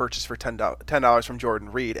guide that I purchased for $10 from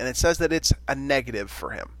Jordan Reed, and it says that it's a negative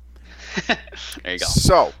for him. There you go.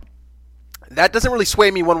 So that doesn't really sway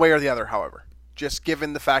me one way or the other, however, just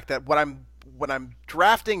given the fact that when I'm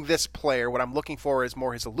drafting this player, what I'm looking for is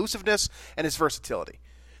more his elusiveness and his versatility.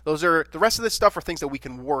 Those are the rest of this stuff are things that we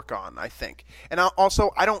can work on, I think. And also,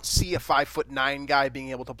 I don't see a 5'9" guy being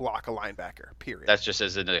able to block a linebacker. Period. That's just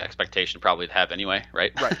as an expectation probably to have anyway,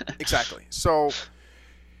 right? Right. Exactly. So,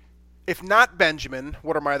 if not Benjamin,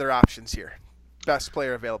 what are my other options here? Best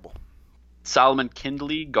player available. Solomon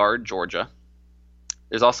Kindley, guard, Georgia.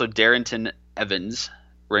 There's also Darrington Evans,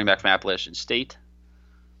 running back from Appalachian State.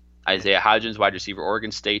 Isaiah Hodgins, wide receiver,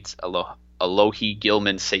 Oregon State. Alohi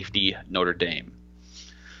Gilman, safety, Notre Dame.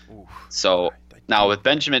 Ooh, so now with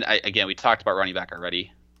Benjamin, again, we talked about running back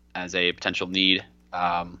already as a potential need.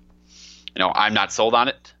 I'm not sold on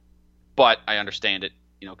it, but I understand it,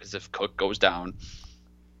 because if Cook goes down,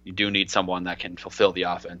 you do need someone that can fulfill the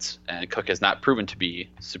offense, and Cook has not proven to be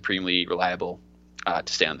supremely reliable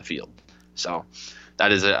to stay on the field. So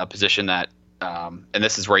that is a position that, and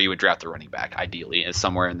this is where you would draft the running back, ideally, is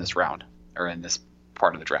somewhere in this round or in this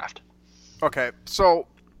part of the draft. Okay, so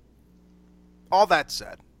all that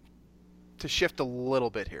said, to shift a little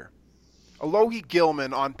bit here, Alohi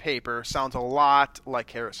Gilman on paper sounds a lot like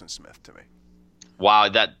Harrison Smith to me. Wow,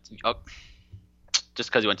 just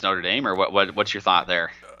because he went to Notre Dame, or what's your thought there?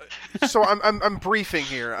 So I'm briefing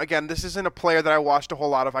here. Again, this isn't a player that I watched a whole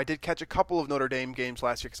lot of. I did catch a couple of Notre Dame games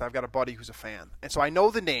last year because I've got a buddy who's a fan, and so I know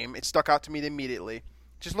the name. It stuck out to me immediately.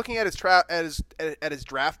 Just looking at his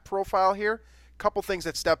draft profile here, a couple things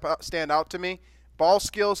that stand out to me: ball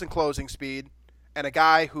skills and closing speed, and a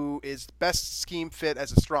guy who is best scheme fit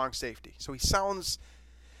as a strong safety. So he sounds,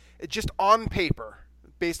 just on paper,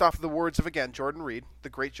 based off of the words of, again, Jordan Reed, the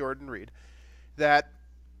great Jordan Reed, that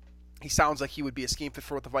he sounds like he would be a scheme fit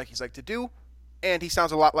for what the Vikings like to do. and he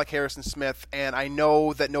sounds a lot like Harrison Smith, and I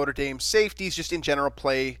know that Notre Dame's safeties just in general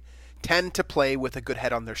tend to play with a good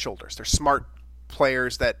head on their shoulders. They're smart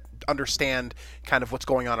players that understand kind of what's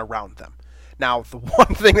going on around them. Now, the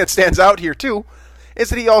one thing that stands out here, too, is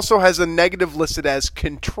that he also has a negative listed as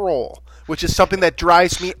control, which is something that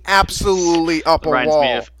drives me absolutely up a wall. Reminds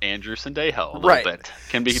me of Andrew Sendejo a little bit.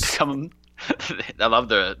 Can become. I love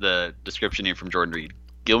the description here from Jordan Reed.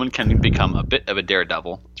 Gilman can become a bit of a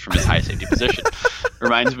daredevil from his high safety position.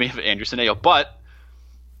 Reminds me of Andrew Sendejo, but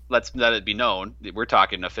let's let it be known that we're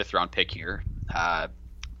talking a 5th-round pick here.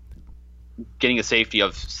 Getting a safety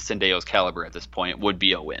of Sendejo's caliber at this point would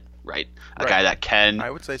be a win, right? A guy that can I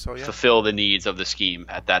would say so, yeah. fulfill the needs of the scheme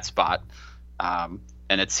at that spot. And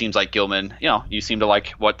it seems like Gilman, you seem to like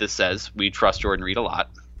what this says. We trust Jordan Reed a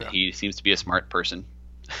lot. Yeah. He seems to be a smart person.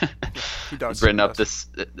 He does. He's written up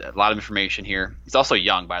a lot of information here. He's also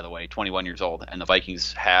young, by the way, 21 years old, and the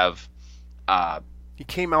Vikings have. He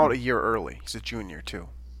came out a year early. He's a junior too.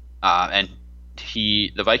 And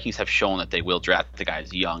the Vikings have shown that they will draft the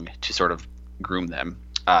guys young to sort of groom them.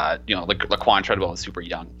 Laquan Treadwell is super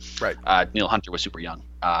young. Right. Neil Hunter was super young.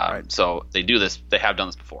 Right. So they do this. They have done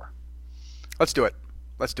this before. Let's do it.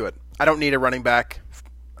 I don't need a running back.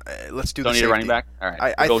 Let's do. Don't need a running back. All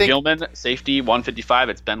right. I think Gilman, safety, 155.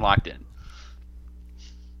 It's been locked in.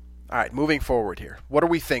 All right, moving forward here. What are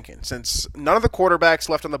we thinking? Since none of the quarterbacks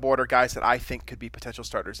left on the board are guys that I think could be potential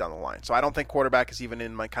starters down the line, so I don't think quarterback is even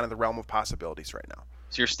in my kind of the realm of possibilities right now.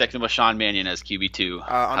 So you're sticking with Sean Mannion as QB2.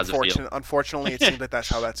 Unfortunately, it seems like that's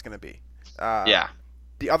how that's going to be. Yeah.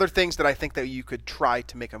 The other things that I think that you could try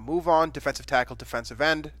to make a move on: defensive tackle, defensive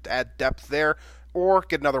end, to add depth there, or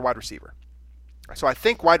get another wide receiver. So I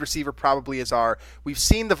think wide receiver probably is we've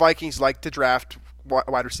seen the Vikings like to draft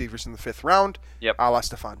wide receivers in the 5th round. Yep. A la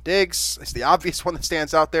Stephon Diggs. It's the obvious one that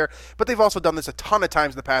stands out there. But they've also done this a ton of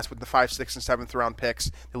times in the past with the 5th, 6th, and 7th round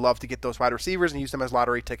picks. They love to get those wide receivers and use them as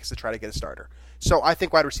lottery tickets to try to get a starter. So I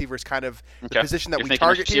think wide receiver is kind of the position that we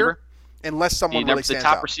target here, unless someone really stands out.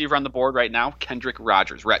 The top receiver on the board right now, Kendrick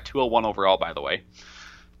Rogers. We're at 201 overall, by the way.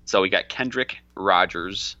 So we got Kendrick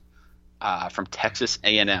Rogers from Texas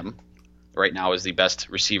A&M. Right now is the best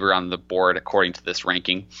receiver on the board according to this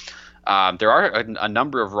ranking. There are a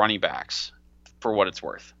number of running backs, for what it's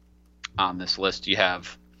worth, on this list. You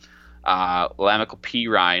have Lamical P.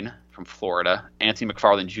 Ryan from Florida, Anthony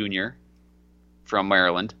McFarland Jr. from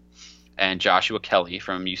Maryland, and Joshua Kelly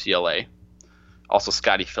from UCLA. Also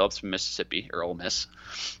Scotty Phillips from Mississippi, or Ole Miss.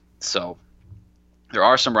 So there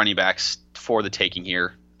are some running backs for the taking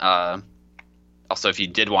here. Also, if you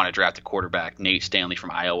did want to draft a quarterback, Nate Stanley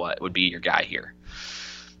from Iowa would be your guy here.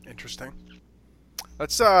 Interesting.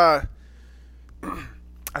 Let's. I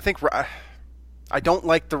think I don't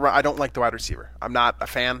like the wide receiver. I'm not a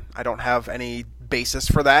fan. I don't have any basis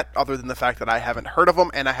for that, other than the fact that I haven't heard of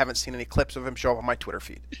him and I haven't seen any clips of him show up on my Twitter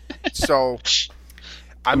feed. So,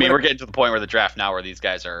 we're getting to the point where the draft now, where these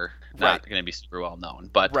guys are not going to be super well known.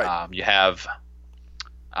 But you have.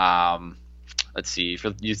 Let's see.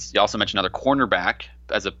 You also mentioned another cornerback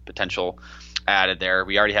as a potential added there.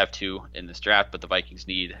 We already have 2 in this draft, but the Vikings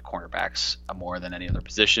need cornerbacks more than any other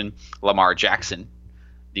position. Lamar Jackson,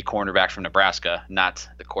 the cornerback from Nebraska, not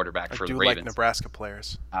the quarterback for the Ravens. I do like Nebraska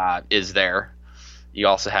players. Is there. You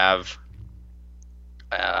also have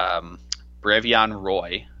Bravion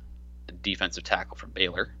Roy, a defensive tackle from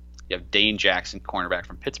Baylor. You have Dane Jackson, cornerback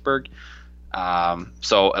from Pittsburgh.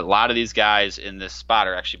 So a lot of these guys in this spot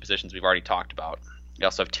are actually positions we've already talked about. You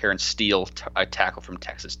also have Terrence Steele, a tackle from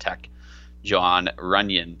Texas Tech. John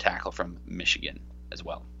Runyon, tackle from Michigan as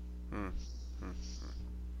well.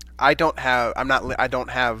 I'm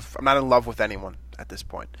not in love with anyone at this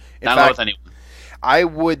point. In love with anyone. I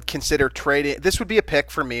would consider trading. This would be a pick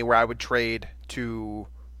for me where I would trade to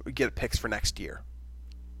get picks for next year.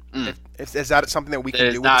 Is that something that we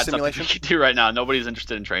can do with the simulation? We can do right now. Nobody's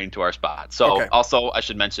interested in trading to our spot. So also, I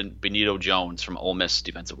should mention Benito Jones from Ole Miss,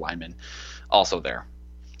 defensive lineman, also there.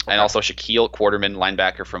 And also Shaquille Quarterman,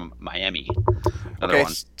 linebacker from Miami. Another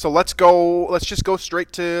one. So let's go. Let's just go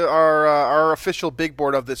straight to our official big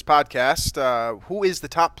board of this podcast. Who is the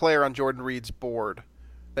top player on Jordan Reed's board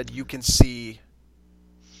that you can see?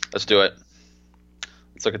 Let's do it.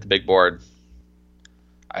 Let's look at the big board.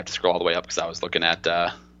 I have to scroll all the way up because I was looking at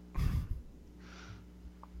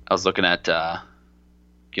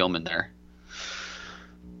Gilman there.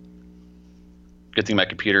 Good thing my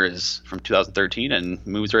computer is from 2013 and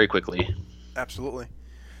moves very quickly. Absolutely.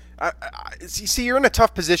 See, you're in a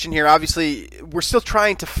tough position here. Obviously, we're still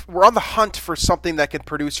we're on the hunt for something that can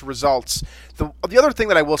produce results. The other thing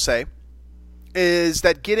that I will say is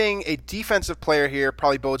that getting a defensive player here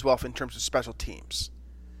probably bodes well in terms of special teams.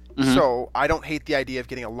 So I don't hate the idea of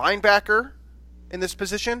getting a linebacker in this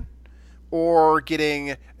position or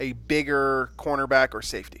getting a bigger cornerback or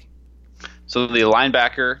safety. So the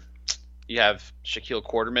linebacker, you have Shaquille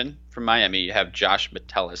Quarterman from Miami. You have Josh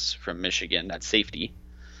Metellus from Michigan. That's safety.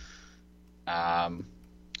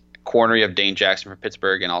 Corner, you have Dane Jackson from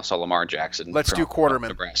Pittsburgh and also Lamar Jackson Let's from do Quarterman.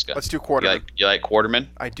 Nebraska. Let's do Quarterman. You like Quarterman?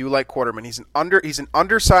 I do like Quarterman. He's an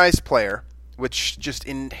undersized player, which just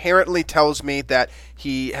inherently tells me that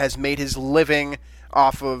he has made his living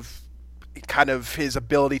off of kind of his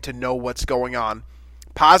ability to know what's going on.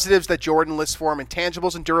 Positives that Jordan lists for him: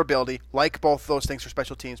 intangibles and durability, like both those things for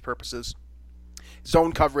special teams purposes.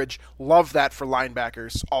 Zone coverage, love that for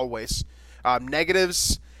linebackers, always.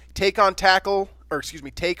 Negatives: take on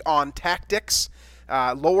tactics,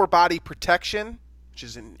 lower body protection, which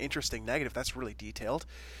is an interesting negative. That's really detailed.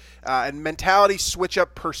 And mentality, switch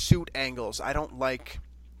up pursuit angles. I don't like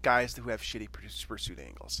guys who have shitty pursuit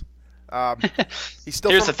angles. He's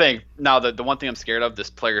still. Here's the thing. Now, the one thing I'm scared of, this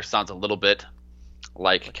player sounds a little bit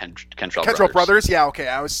like Kentrell Brothers. Yeah, okay.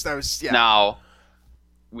 I was. Yeah. Now,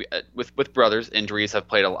 with Brothers, injuries have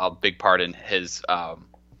played a big part in his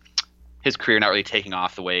career not really taking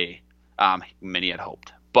off the way many had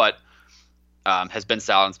hoped, but has been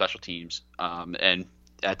solid on special teams. And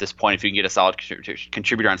at this point, if you can get a solid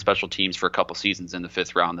contributor on special teams for a couple seasons in the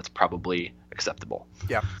 5th round, that's probably acceptable.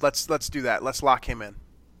 Yeah, let's do that. Let's lock him in.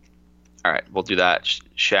 All right, we'll do that.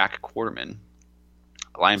 Shaq Quarterman,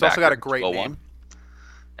 linebacker. He's also got a great name.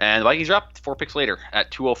 And the Vikings are up 4 picks later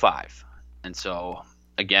at 205. And so,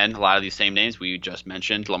 again, a lot of these same names we just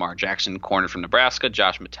mentioned. Lamar Jackson, corner from Nebraska.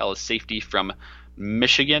 Josh Metellus, safety from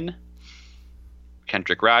Michigan.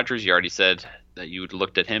 Kendrick Rogers, you already said that you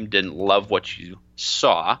looked at him, didn't love what you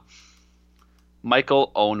saw.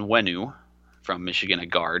 Michael Onwenu from Michigan, a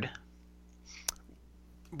guard.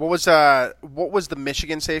 What was the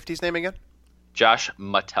Michigan safety's name again? Josh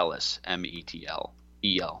Metellus, Metlel.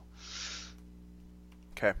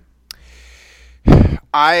 Okay.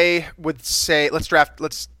 I would say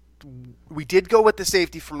we did go with the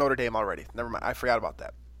safety from Notre Dame already. Never mind. I forgot about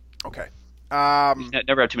that. Okay.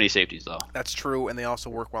 Never have too many safeties, though. That's true, and they also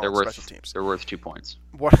work well on special teams. They're worth 2 points.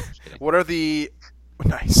 What are the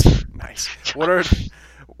nice?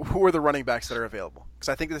 Who are the running backs that are available? Because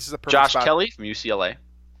I think this is a perfect Josh spot. Kelly from UCLA,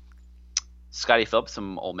 Scotty Phillips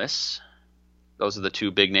from Ole Miss. Those are the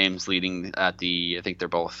two big names leading at the. I think they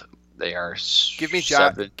are. Give me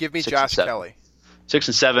Josh Kelly. 6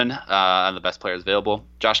 and 7 on the best players available.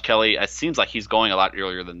 Josh Kelly. It seems like he's going a lot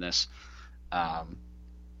earlier than this.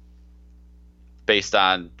 Based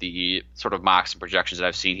on the sort of mocks and projections that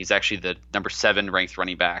I've seen, he's actually the number 7 ranked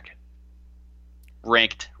running back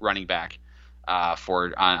on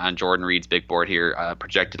Jordan Reed's big board here.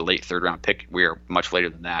 Projected late 3rd round pick. We are much later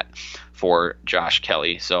than that for Josh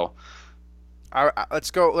Kelly. So let's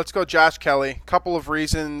go Josh Kelly. Couple of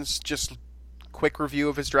reasons. Just quick review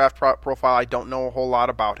of his draft profile. I don't know a whole lot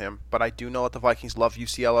about him, but I do know that the Vikings love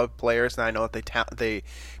UCLA players, and I know that they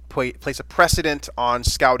place a precedent on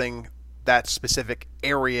scouting that specific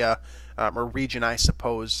area or region, I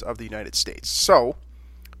suppose, of the United States. So,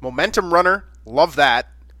 momentum runner, love that.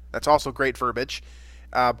 That's also great verbiage.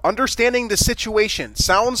 Understanding the situation.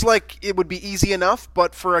 Sounds like it would be easy enough,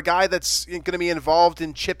 but for a guy that's going to be involved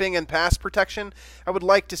in chipping and pass protection, I would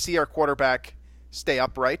like to see our quarterback stay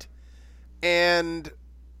upright. And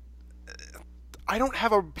I don't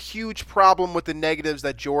have a huge problem with the negatives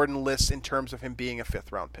that Jordan lists in terms of him being a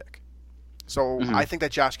 5th-round pick. So I think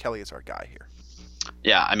that Josh Kelly is our guy here.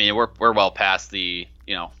 Yeah, I mean, we're well past the,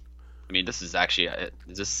 this is actually,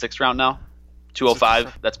 is this 6th round now?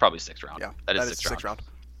 205? That's probably 6th round. Yeah, that is 6th round. round.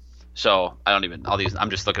 So I'm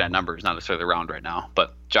just looking at numbers, not necessarily the round right now.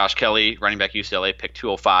 But Josh Kelly, running back UCLA, pick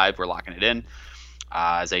 205. We're locking it in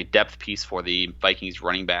as a depth piece for the Vikings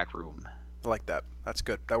running back room. I like that. That's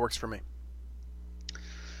good. That works for me.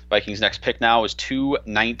 Vikings' next pick now is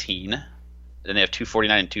 219. Then they have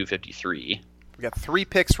 249 and 253. We got 3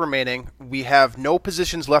 picks remaining. We have no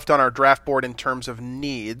positions left on our draft board in terms of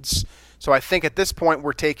needs. So I think at this point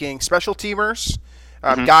we're taking special teamers,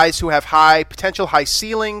 guys who have high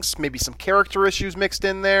ceilings, maybe some character issues mixed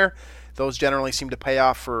in there. Those generally seem to pay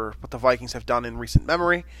off for what the Vikings have done in recent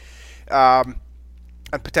memory. And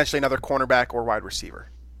potentially another cornerback or wide receiver.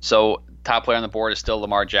 So top player on the board is still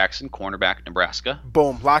Lamar Jackson, cornerback, Nebraska.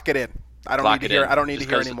 Boom, lock it in. I don't need to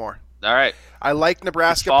hear anymore. All right. I like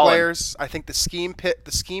Nebraska players. I think the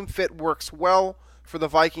scheme fit works well for the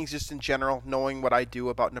Vikings just in general, knowing what I do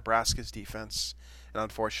about Nebraska's defense. And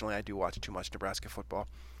unfortunately, I do watch too much Nebraska football.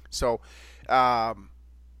 So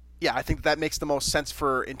Yeah, I think that makes the most sense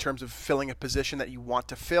for in terms of filling a position that you want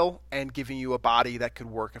to fill and giving you a body that could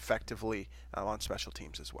work effectively on special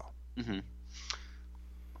teams as well. Mm-hmm.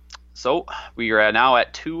 So we are now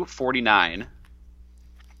at 249.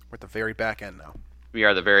 We're at the very back end now. We are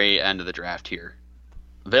at the very end of the draft here.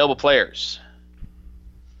 Available players.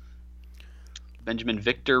 Benjamin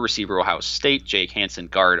Victor, receiver, Ohio State. Jake Hansen,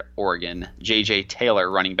 guard, Oregon. J.J. Taylor,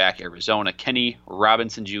 running back, Arizona. Kenny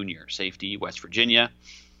Robinson Jr., safety, West Virginia.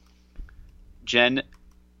 Jen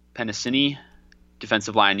Pennicini,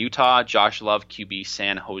 defensive line, Utah. Josh Love, QB,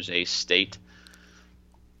 San Jose State.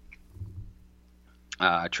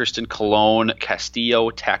 Tristan Colon Castillo,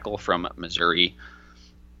 tackle from Missouri.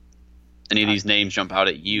 Any of these names jump out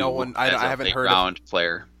at you? No one. I haven't heard of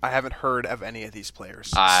player. I haven't heard of any of these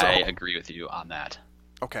players. I agree with you on that.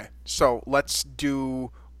 Okay, so let's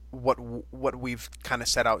do what we've kind of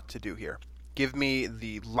set out to do here. Give me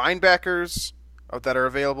the linebackers that are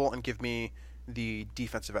available, and give me the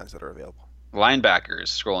defensive ends that are available. Linebackers,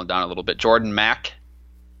 scrolling down a little bit. Jordan Mack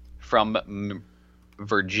from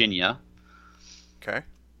Virginia. Okay.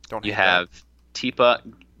 You have Tipa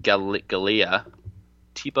Galea,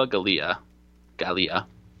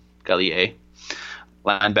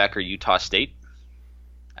 linebacker, Utah State.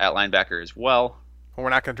 At linebacker as well. Well, we're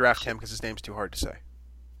not going to draft him because his name's too hard to say.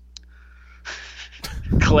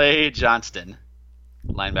 Clay Johnston,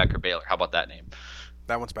 linebacker, Baylor. How about that name?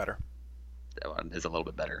 That one's better. That one is a little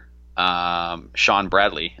bit better. Sean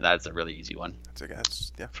Bradley. That's a really easy one.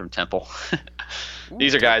 Yeah. From Temple.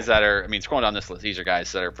 These are guys that are, scrolling down this list, these are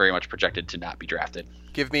guys that are very much projected to not be drafted.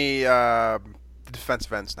 Give me the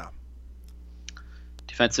defensive ends now.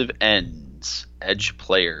 Defensive ends, edge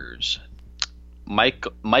players.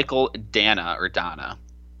 Michael Dana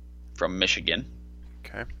from Michigan.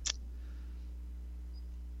 Okay.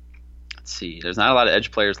 Let's see. There's not a lot of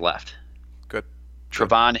edge players left. Good.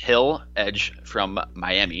 Trevon Hill, edge from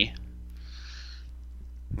Miami.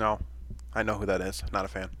 No. I know who that is. Not a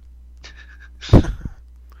fan.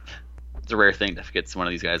 It's a rare thing to get one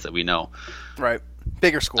of these guys that we know. Right.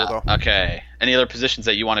 Bigger school, though. Okay. Any other positions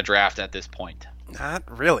that you want to draft at this point? Not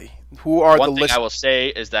really. Who are One thing I will say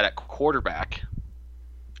is that at quarterback,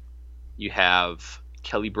 you have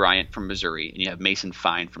Kelly Bryant from Missouri, and you have Mason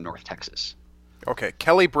Fine from North Texas. Okay.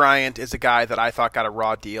 Kelly Bryant is a guy that I thought got a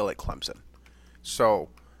raw deal at Clemson. So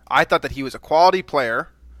I thought that he was a quality player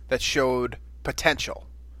that showed potential.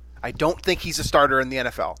 I don't think he's a starter in the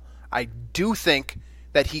NFL. I do think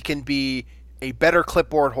that he can be a better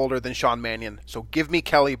clipboard holder than Sean Mannion. So give me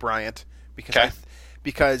Kelly Bryant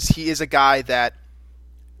because he is a guy that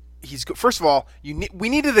he's good. First of all, we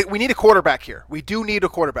need a quarterback here. We do need a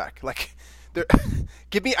quarterback. Like,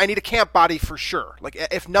 I need a camp body for sure. Like,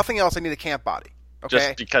 if nothing else, I need a camp body. Okay?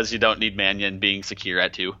 Just because you don't need Mannion being secure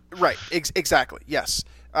at 2. Right. Exactly. Yes.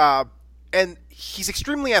 And he's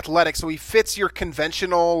extremely athletic, so he fits your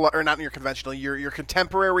conventional, or not your conventional, your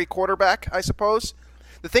contemporary quarterback, I suppose.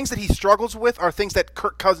 The things that he struggles with are things that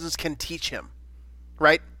Kirk Cousins can teach him,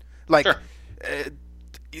 right? Like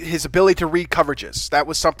his ability to read coverages. That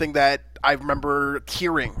was something that I remember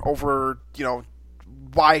hearing over,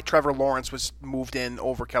 why Trevor Lawrence was moved in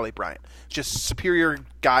over Kelly Bryant. Just superior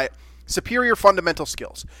fundamental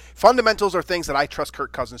skills. Fundamentals are things that I trust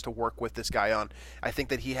Kirk Cousins to work with this guy on. I think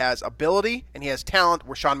that he has ability and he has talent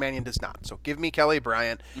where Sean Mannion does not. So give me Kelly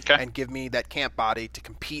Bryant and give me that camp body to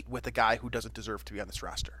compete with a guy who doesn't deserve to be on this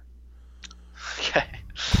roster. Okay.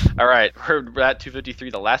 All right. We're at 253,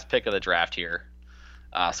 the last pick of the draft here.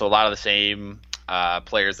 So a lot of the same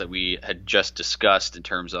players that we had just discussed in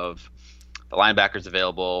terms of the linebackers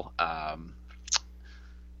available.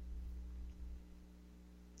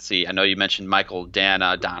 See, I know you mentioned Michael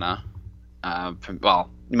Dana.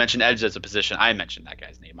 You mentioned edge as a position. I mentioned that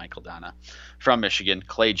guy's name, Michael Dana, from Michigan.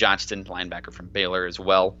 Clay Johnston, linebacker from Baylor as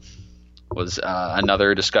well, was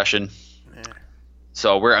another discussion. Yeah.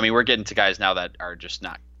 So we're getting to guys now that are just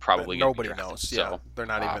not probably going to be drafted. Nobody knows. So, yeah, they're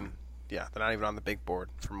not even. Yeah, they're not even on the big board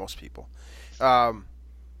for most people.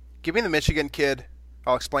 Give me the Michigan kid.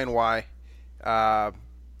 I'll explain why. I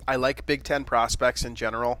like Big Ten prospects in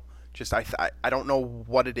general. Just I don't know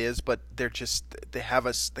what it is, but they have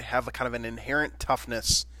a kind of an inherent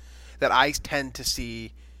toughness that I tend to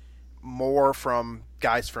see more from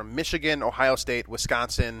guys from Michigan, Ohio State,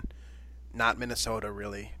 Wisconsin, not Minnesota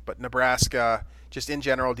really, but Nebraska. Just in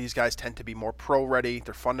general, these guys tend to be more pro ready.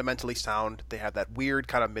 They're fundamentally sound. They have that weird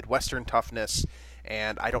kind of Midwestern toughness.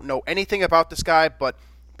 And I don't know anything about this guy, but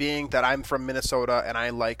being that I'm from Minnesota and I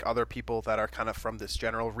like other people that are kind of from this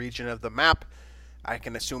general region of the map, I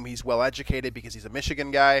can assume he's well educated because he's a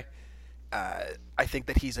Michigan guy. I think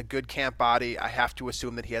that he's a good camp body. I have to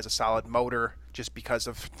assume that he has a solid motor. just because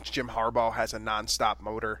of Jim Harbaugh has a nonstop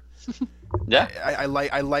motor. Yeah. I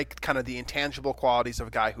like kind of the intangible qualities of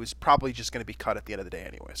a guy who's probably just going to be cut at the end of the day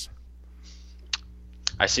anyways.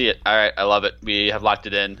 I see it. All right, I love it. We have locked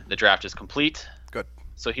it in. The draft is complete. Good.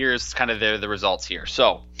 So here's kind of the results here.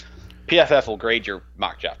 So PFF will grade your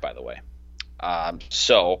mock draft, by the way.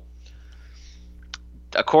 So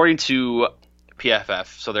according to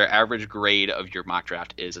PFF, so their average grade of your mock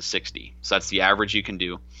draft is a 60. So that's the average you can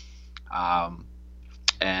do.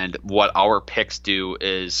 And what our picks do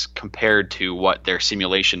is compared to what their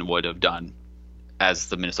simulation would have done as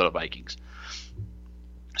the Minnesota Vikings.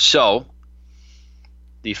 So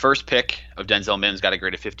the first pick of Denzel Mims got a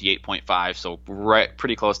grade of 58.5, so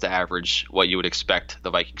pretty close to average, what you would expect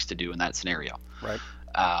the Vikings to do in that scenario. Right.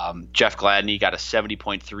 Jeff Gladney got a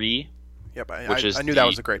 70.3. Yep, I knew that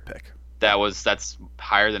was a great pick. That's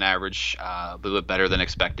higher than average, a little bit better than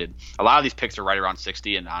expected. A lot of these picks are right around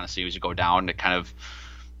 60, and honestly, as you go down, it kind of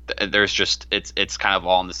there's just it's kind of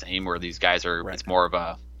all in the same. Where these guys are, right. It's more of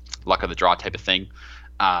a luck of the draw type of thing.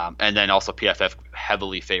 And then also PFF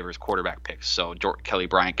heavily favors quarterback picks. So Kelly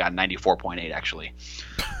Bryant got 94.8 actually,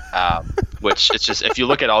 which it's just if you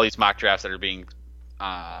look at all these mock drafts that are being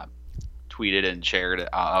tweeted and shared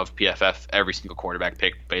of PFF, every single quarterback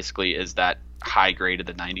pick basically is that high grade of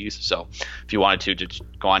the 90s. So if you wanted to just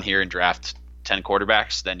go on here and draft 10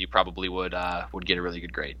 quarterbacks, then you probably would get a really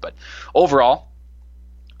good grade. But overall,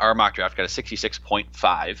 our mock draft got a 66.5.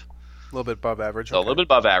 A little bit above average. So okay. A little bit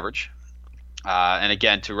above average. And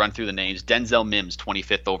again, to run through the names, Denzel Mims,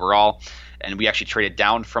 25th overall. And we actually traded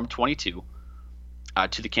down from 22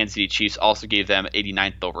 to the Kansas City Chiefs, also gave them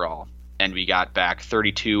 89th overall. And we got back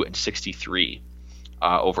 32 and 63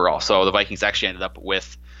 overall. So the Vikings actually ended up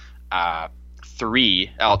with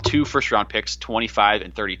two first-round picks, 25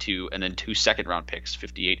 and 32, and then 2 second-round picks,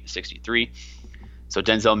 58 and 63. So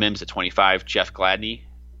Denzel Mims at 25, Jeff Gladney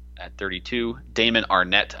at 32, Damon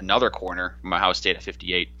Arnett, another corner from Ohio State at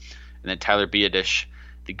 58, and then Tyler Biadasz,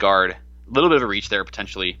 the guard. A little bit of a reach there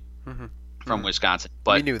potentially from Wisconsin.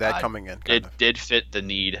 But we knew that coming in. It did fit the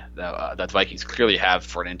need that the Vikings clearly have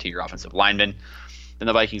for an interior offensive lineman. Then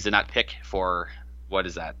the Vikings did not pick for, what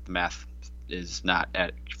is that? The math is not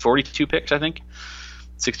at 42 picks, I think.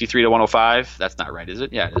 63 to 105. That's not right, is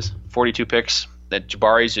it? Yeah, it is. 42 picks. That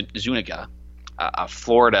Jabari Zuniga, a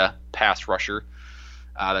Florida pass rusher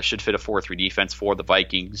that should fit a 4-3 defense for the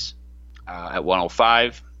Vikings at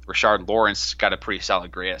 105. Rashard Lawrence got a pretty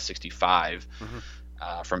solid grade at 65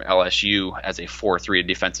 from LSU as a 4-3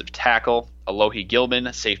 defensive tackle. Alohi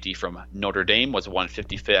Gilman, safety from Notre Dame, was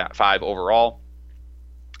 155 overall.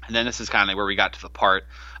 And then this is kind of where we got to the part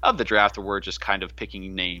of the draft where we're just kind of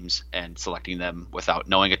picking names and selecting them without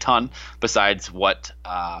knowing a ton besides what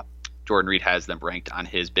Jordan Reed has them ranked on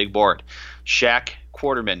his big board. Shaq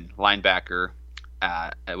Quarterman, linebacker,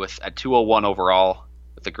 at 201 overall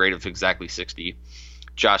with a grade of exactly 60.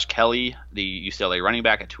 Josh Kelly, the UCLA running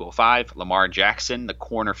back, at 205. Lamar Jackson, the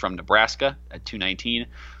corner from Nebraska, at 219.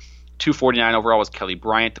 249 overall was Kelly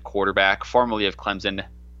Bryant, the quarterback, formerly of Clemson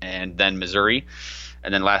and then Missouri.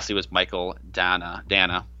 And then lastly was Michael Dana,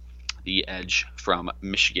 the edge from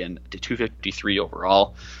Michigan, to 253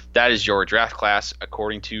 overall. That is your draft class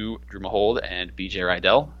according to Drew Mahold and BJ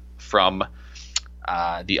Rydell from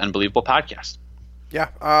the Unbelievable Podcast. Yeah.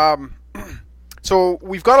 So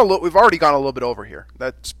we've already gone a little bit over here.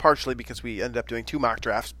 That's partially because we ended up doing 2 mock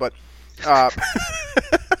drafts, but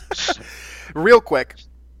real quick,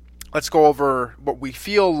 let's go over what we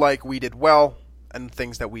feel like we did well and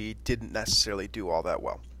things that we didn't necessarily do all that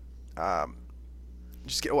well.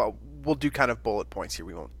 We'll do kind of bullet points here.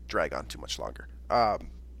 We won't drag on too much longer.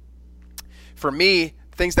 For me,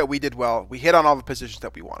 things that we did well, we hit on all the positions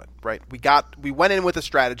that we wanted, right? We went in with a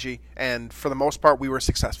strategy, and for the most part, we were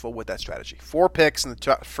successful with that strategy. 4 picks in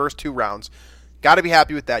the first 2 rounds. Got to be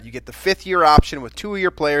happy with that. You get the 5th-year option with 2 of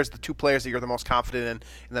your players, the 2 players that you're the most confident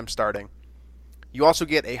in them starting. You also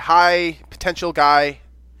get a high potential guy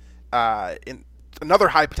in another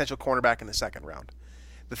high potential cornerback in the 2nd round.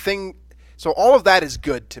 So all of that is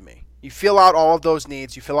good to me. You fill out all of those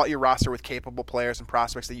needs. You fill out your roster with capable players and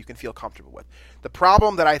prospects that you can feel comfortable with. The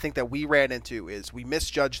problem that I think that we ran into is we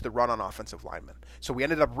misjudged the run on offensive linemen. So we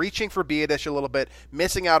ended up reaching for Biadasz a little bit,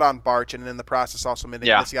 missing out on Barch, and in the process also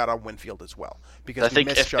missing out on Winfield as well. Because I think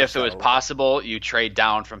if it was possible, you trade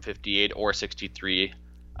down from 58 or 63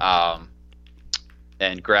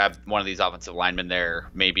 and grab one of these offensive linemen there,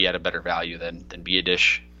 maybe at a better value than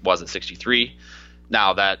Biadasz was at 63.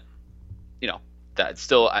 Now that, that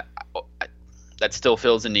still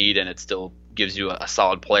fills a need, and it still gives you a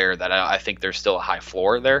solid player that I think there's still a high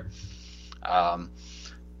floor there.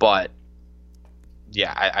 But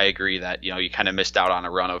yeah, I agree that you kind of missed out on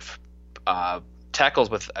a run of tackles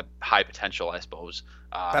with a high potential, I suppose.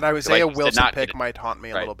 That Isaiah Wilson pick might haunt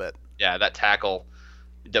me a little bit. Yeah, that tackle.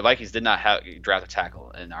 The Vikings did not draft a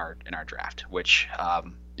tackle in our draft, which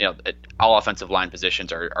all offensive line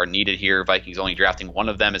positions are needed here. Vikings only drafting one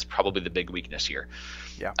of them is probably the big weakness here.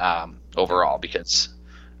 Yeah. Overall, because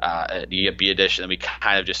you get Biadish, and we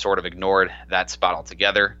kind of just sort of ignored that spot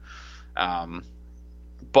altogether.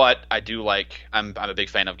 But I do I'm a big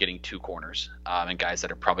fan of getting two corners and guys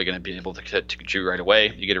that are probably going to be able to contribute right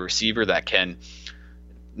away. You get a receiver that can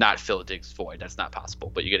not fill a Diggs void. That's not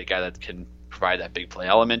possible. But you get a guy that can provide that big play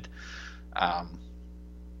element.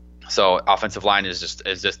 So offensive line is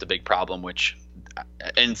just a big problem, which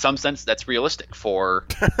in some sense that's realistic for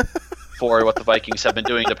what the Vikings have been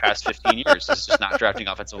doing the past 15 years, is just not drafting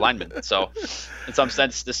offensive linemen. So in some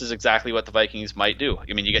sense, this is exactly what the Vikings might do.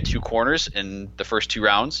 I mean, you get two corners in the first 2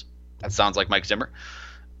 rounds. That sounds like Mike Zimmer.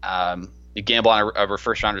 You gamble on a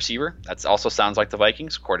first-round receiver. That also sounds like the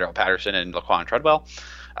Vikings, Cordell Patterson and Laquan Treadwell.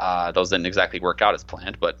 Those didn't exactly work out as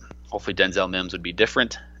planned, but hopefully Denzel Mims would be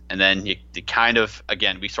different. And then you kind of,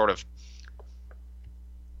 again, we sort of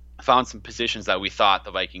found some positions that we thought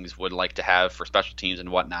the Vikings would like to have for special teams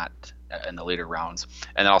and whatnot in the later rounds.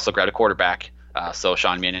 And then also grabbed a quarterback. So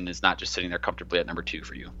Sean Mannion is not just sitting there comfortably at number 2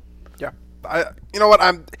 for you. Yeah. You know what?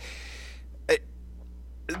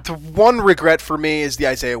 The one regret for me is the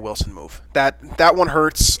Isaiah Wilson move. That one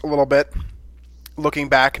hurts a little bit looking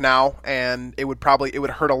back now, and it would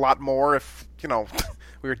hurt a lot more if,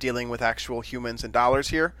 we were dealing with actual humans and dollars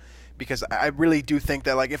here, because I really do think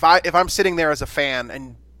that if I'm sitting there as a fan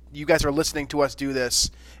and you guys are listening to us do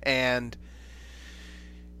this, and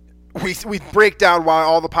we break down why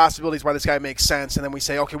all the possibilities why this guy makes sense, and then we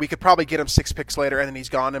say, okay, we could probably get him 6 picks later, and then he's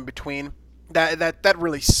gone in between. That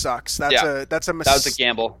really sucks. That's a that was a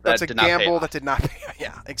gamble. That's a gamble that did not pay.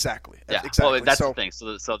 Yeah, exactly. Yeah, exactly. Well, that's the thing.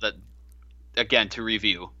 So that again, to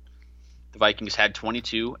review, the Vikings had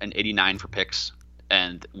 22 and 89 for picks,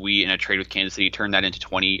 and we, in a trade with Kansas City, turned that into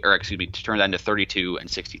 32 and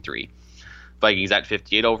 63. Vikings at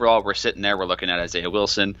 58 overall. We're sitting there. We're looking at Isaiah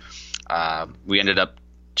Wilson. We ended up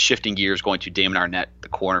shifting gears, going to Damon Arnett, the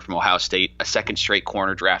corner from Ohio State, a second straight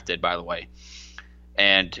corner drafted, by the way.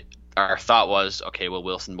 And our thought was, okay, well,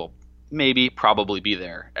 Wilson will probably be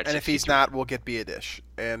there. And if he's not, we'll get Biadish.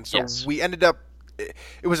 And so yes. We ended up.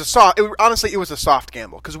 It was a soft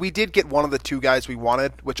gamble, because we did get one of the 2 guys we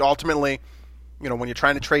wanted, which ultimately, when you're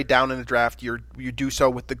trying to trade down in the draft, you do so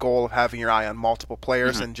with the goal of having your eye on multiple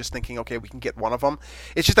players and just thinking, okay, we can get one of them.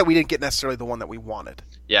 It's just that we didn't get necessarily the one that we wanted.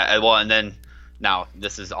 Yeah, well, and then now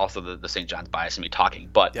this is also the St. John's bias in me talking,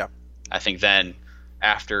 but yeah. I think then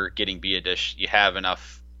after getting Biadish, you have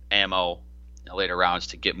enough ammo in the later rounds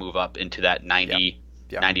to move up into that 90,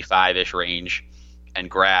 95-ish range and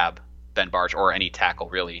grab Ben Bartch or any tackle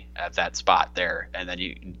really at that spot there, and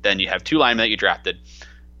then you have 2 linemen that you drafted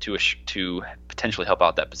to potentially help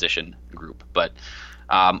out that position group. But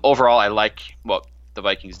overall, I like what the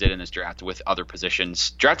Vikings did in this draft with other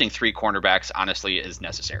positions. Drafting 3 cornerbacks honestly is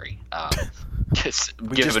necessary.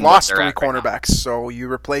 We just lost 3 cornerbacks, so you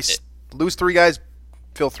lose 3 guys,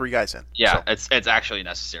 fill 3 guys in. Yeah, so. It's actually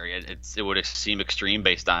necessary. It would seem extreme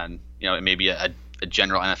based on maybe a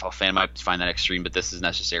general NFL fan might find that extreme, but this is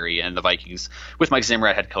necessary. And the Vikings, with Mike Zimmer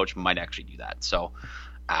at head coach, might actually do that. So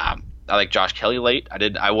I like Josh Kelly late.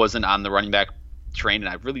 I wasn't on the running back train, and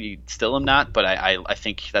I really still am not. But I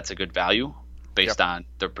think that's a good value based on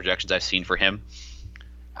the projections I've seen for him.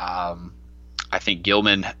 I think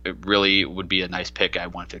Gilman really would be a nice pick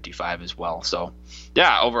at 155 as well. So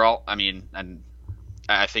yeah, overall, I mean, and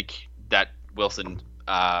I think that Wilson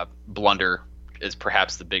blunder is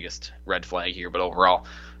perhaps the biggest red flag here, but overall,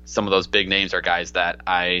 some of those big names are guys that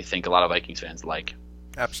I think a lot of Vikings fans like.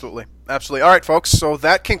 Absolutely. All right, folks. So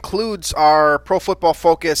that concludes our Pro Football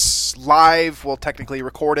Focus live, technically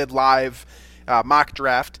recorded live mock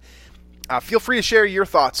draft. Feel free to share your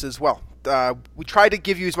thoughts as well. We tried to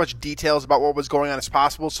give you as much details about what was going on as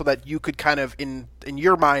possible so that you could kind of, in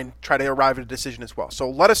your mind, try to arrive at a decision as well. So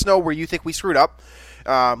let us know where you think we screwed up.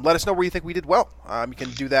 Let us know where you think we did well. You can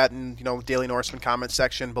do that in the Daily Norseman comment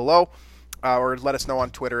section below, or let us know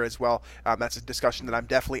on Twitter as well. That's a discussion that I'm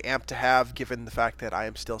definitely amped to have, given the fact that I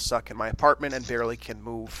am still stuck in my apartment and barely can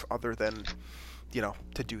move other than,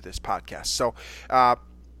 to do this podcast. So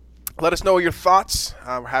let us know your thoughts.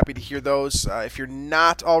 We're happy to hear those. If you're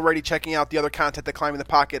not already checking out the other content that Climbing the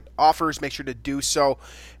Pocket offers, make sure to do so.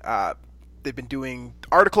 They've been doing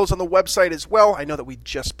articles on the website as well. I know that we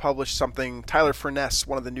just published something. Tyler Furness,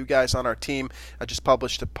 one of the new guys on our team, just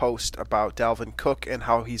published a post about Dalvin Cook and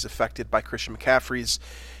how he's affected by Christian McCaffrey's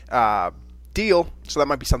deal. So that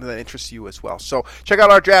might be something that interests you as well. So check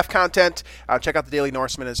out our draft content. Check out the Daily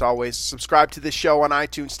Norseman as always. Subscribe to this show on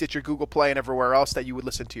iTunes, Stitcher, Google Play, and everywhere else that you would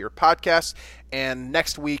listen to your podcasts. And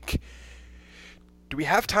next week, do we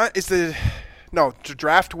have time? The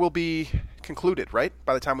draft will be concluded, right?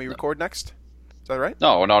 By the time we record next? Is that right?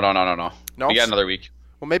 No. No? We got another week.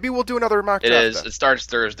 Well, maybe we'll do another mock draft. It is. Then. It starts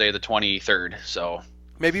Thursday, the 23rd. So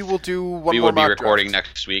maybe we'll do one more. We will be recording draft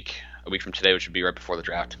next week, a week from today, which would be right before the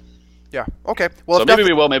draft. Yeah. Okay. Well, so maybe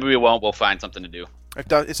we will, maybe we won't. We'll find something to do.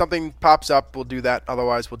 If something pops up, we'll do that.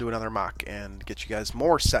 Otherwise, we'll do another mock and get you guys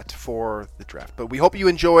more set for the draft. But we hope you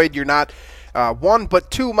enjoyed. You're not one but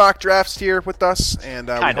two mock drafts here with us, and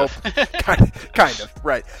we hope kind of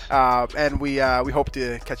right. And we hope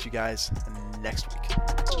to catch you guys next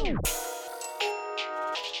week.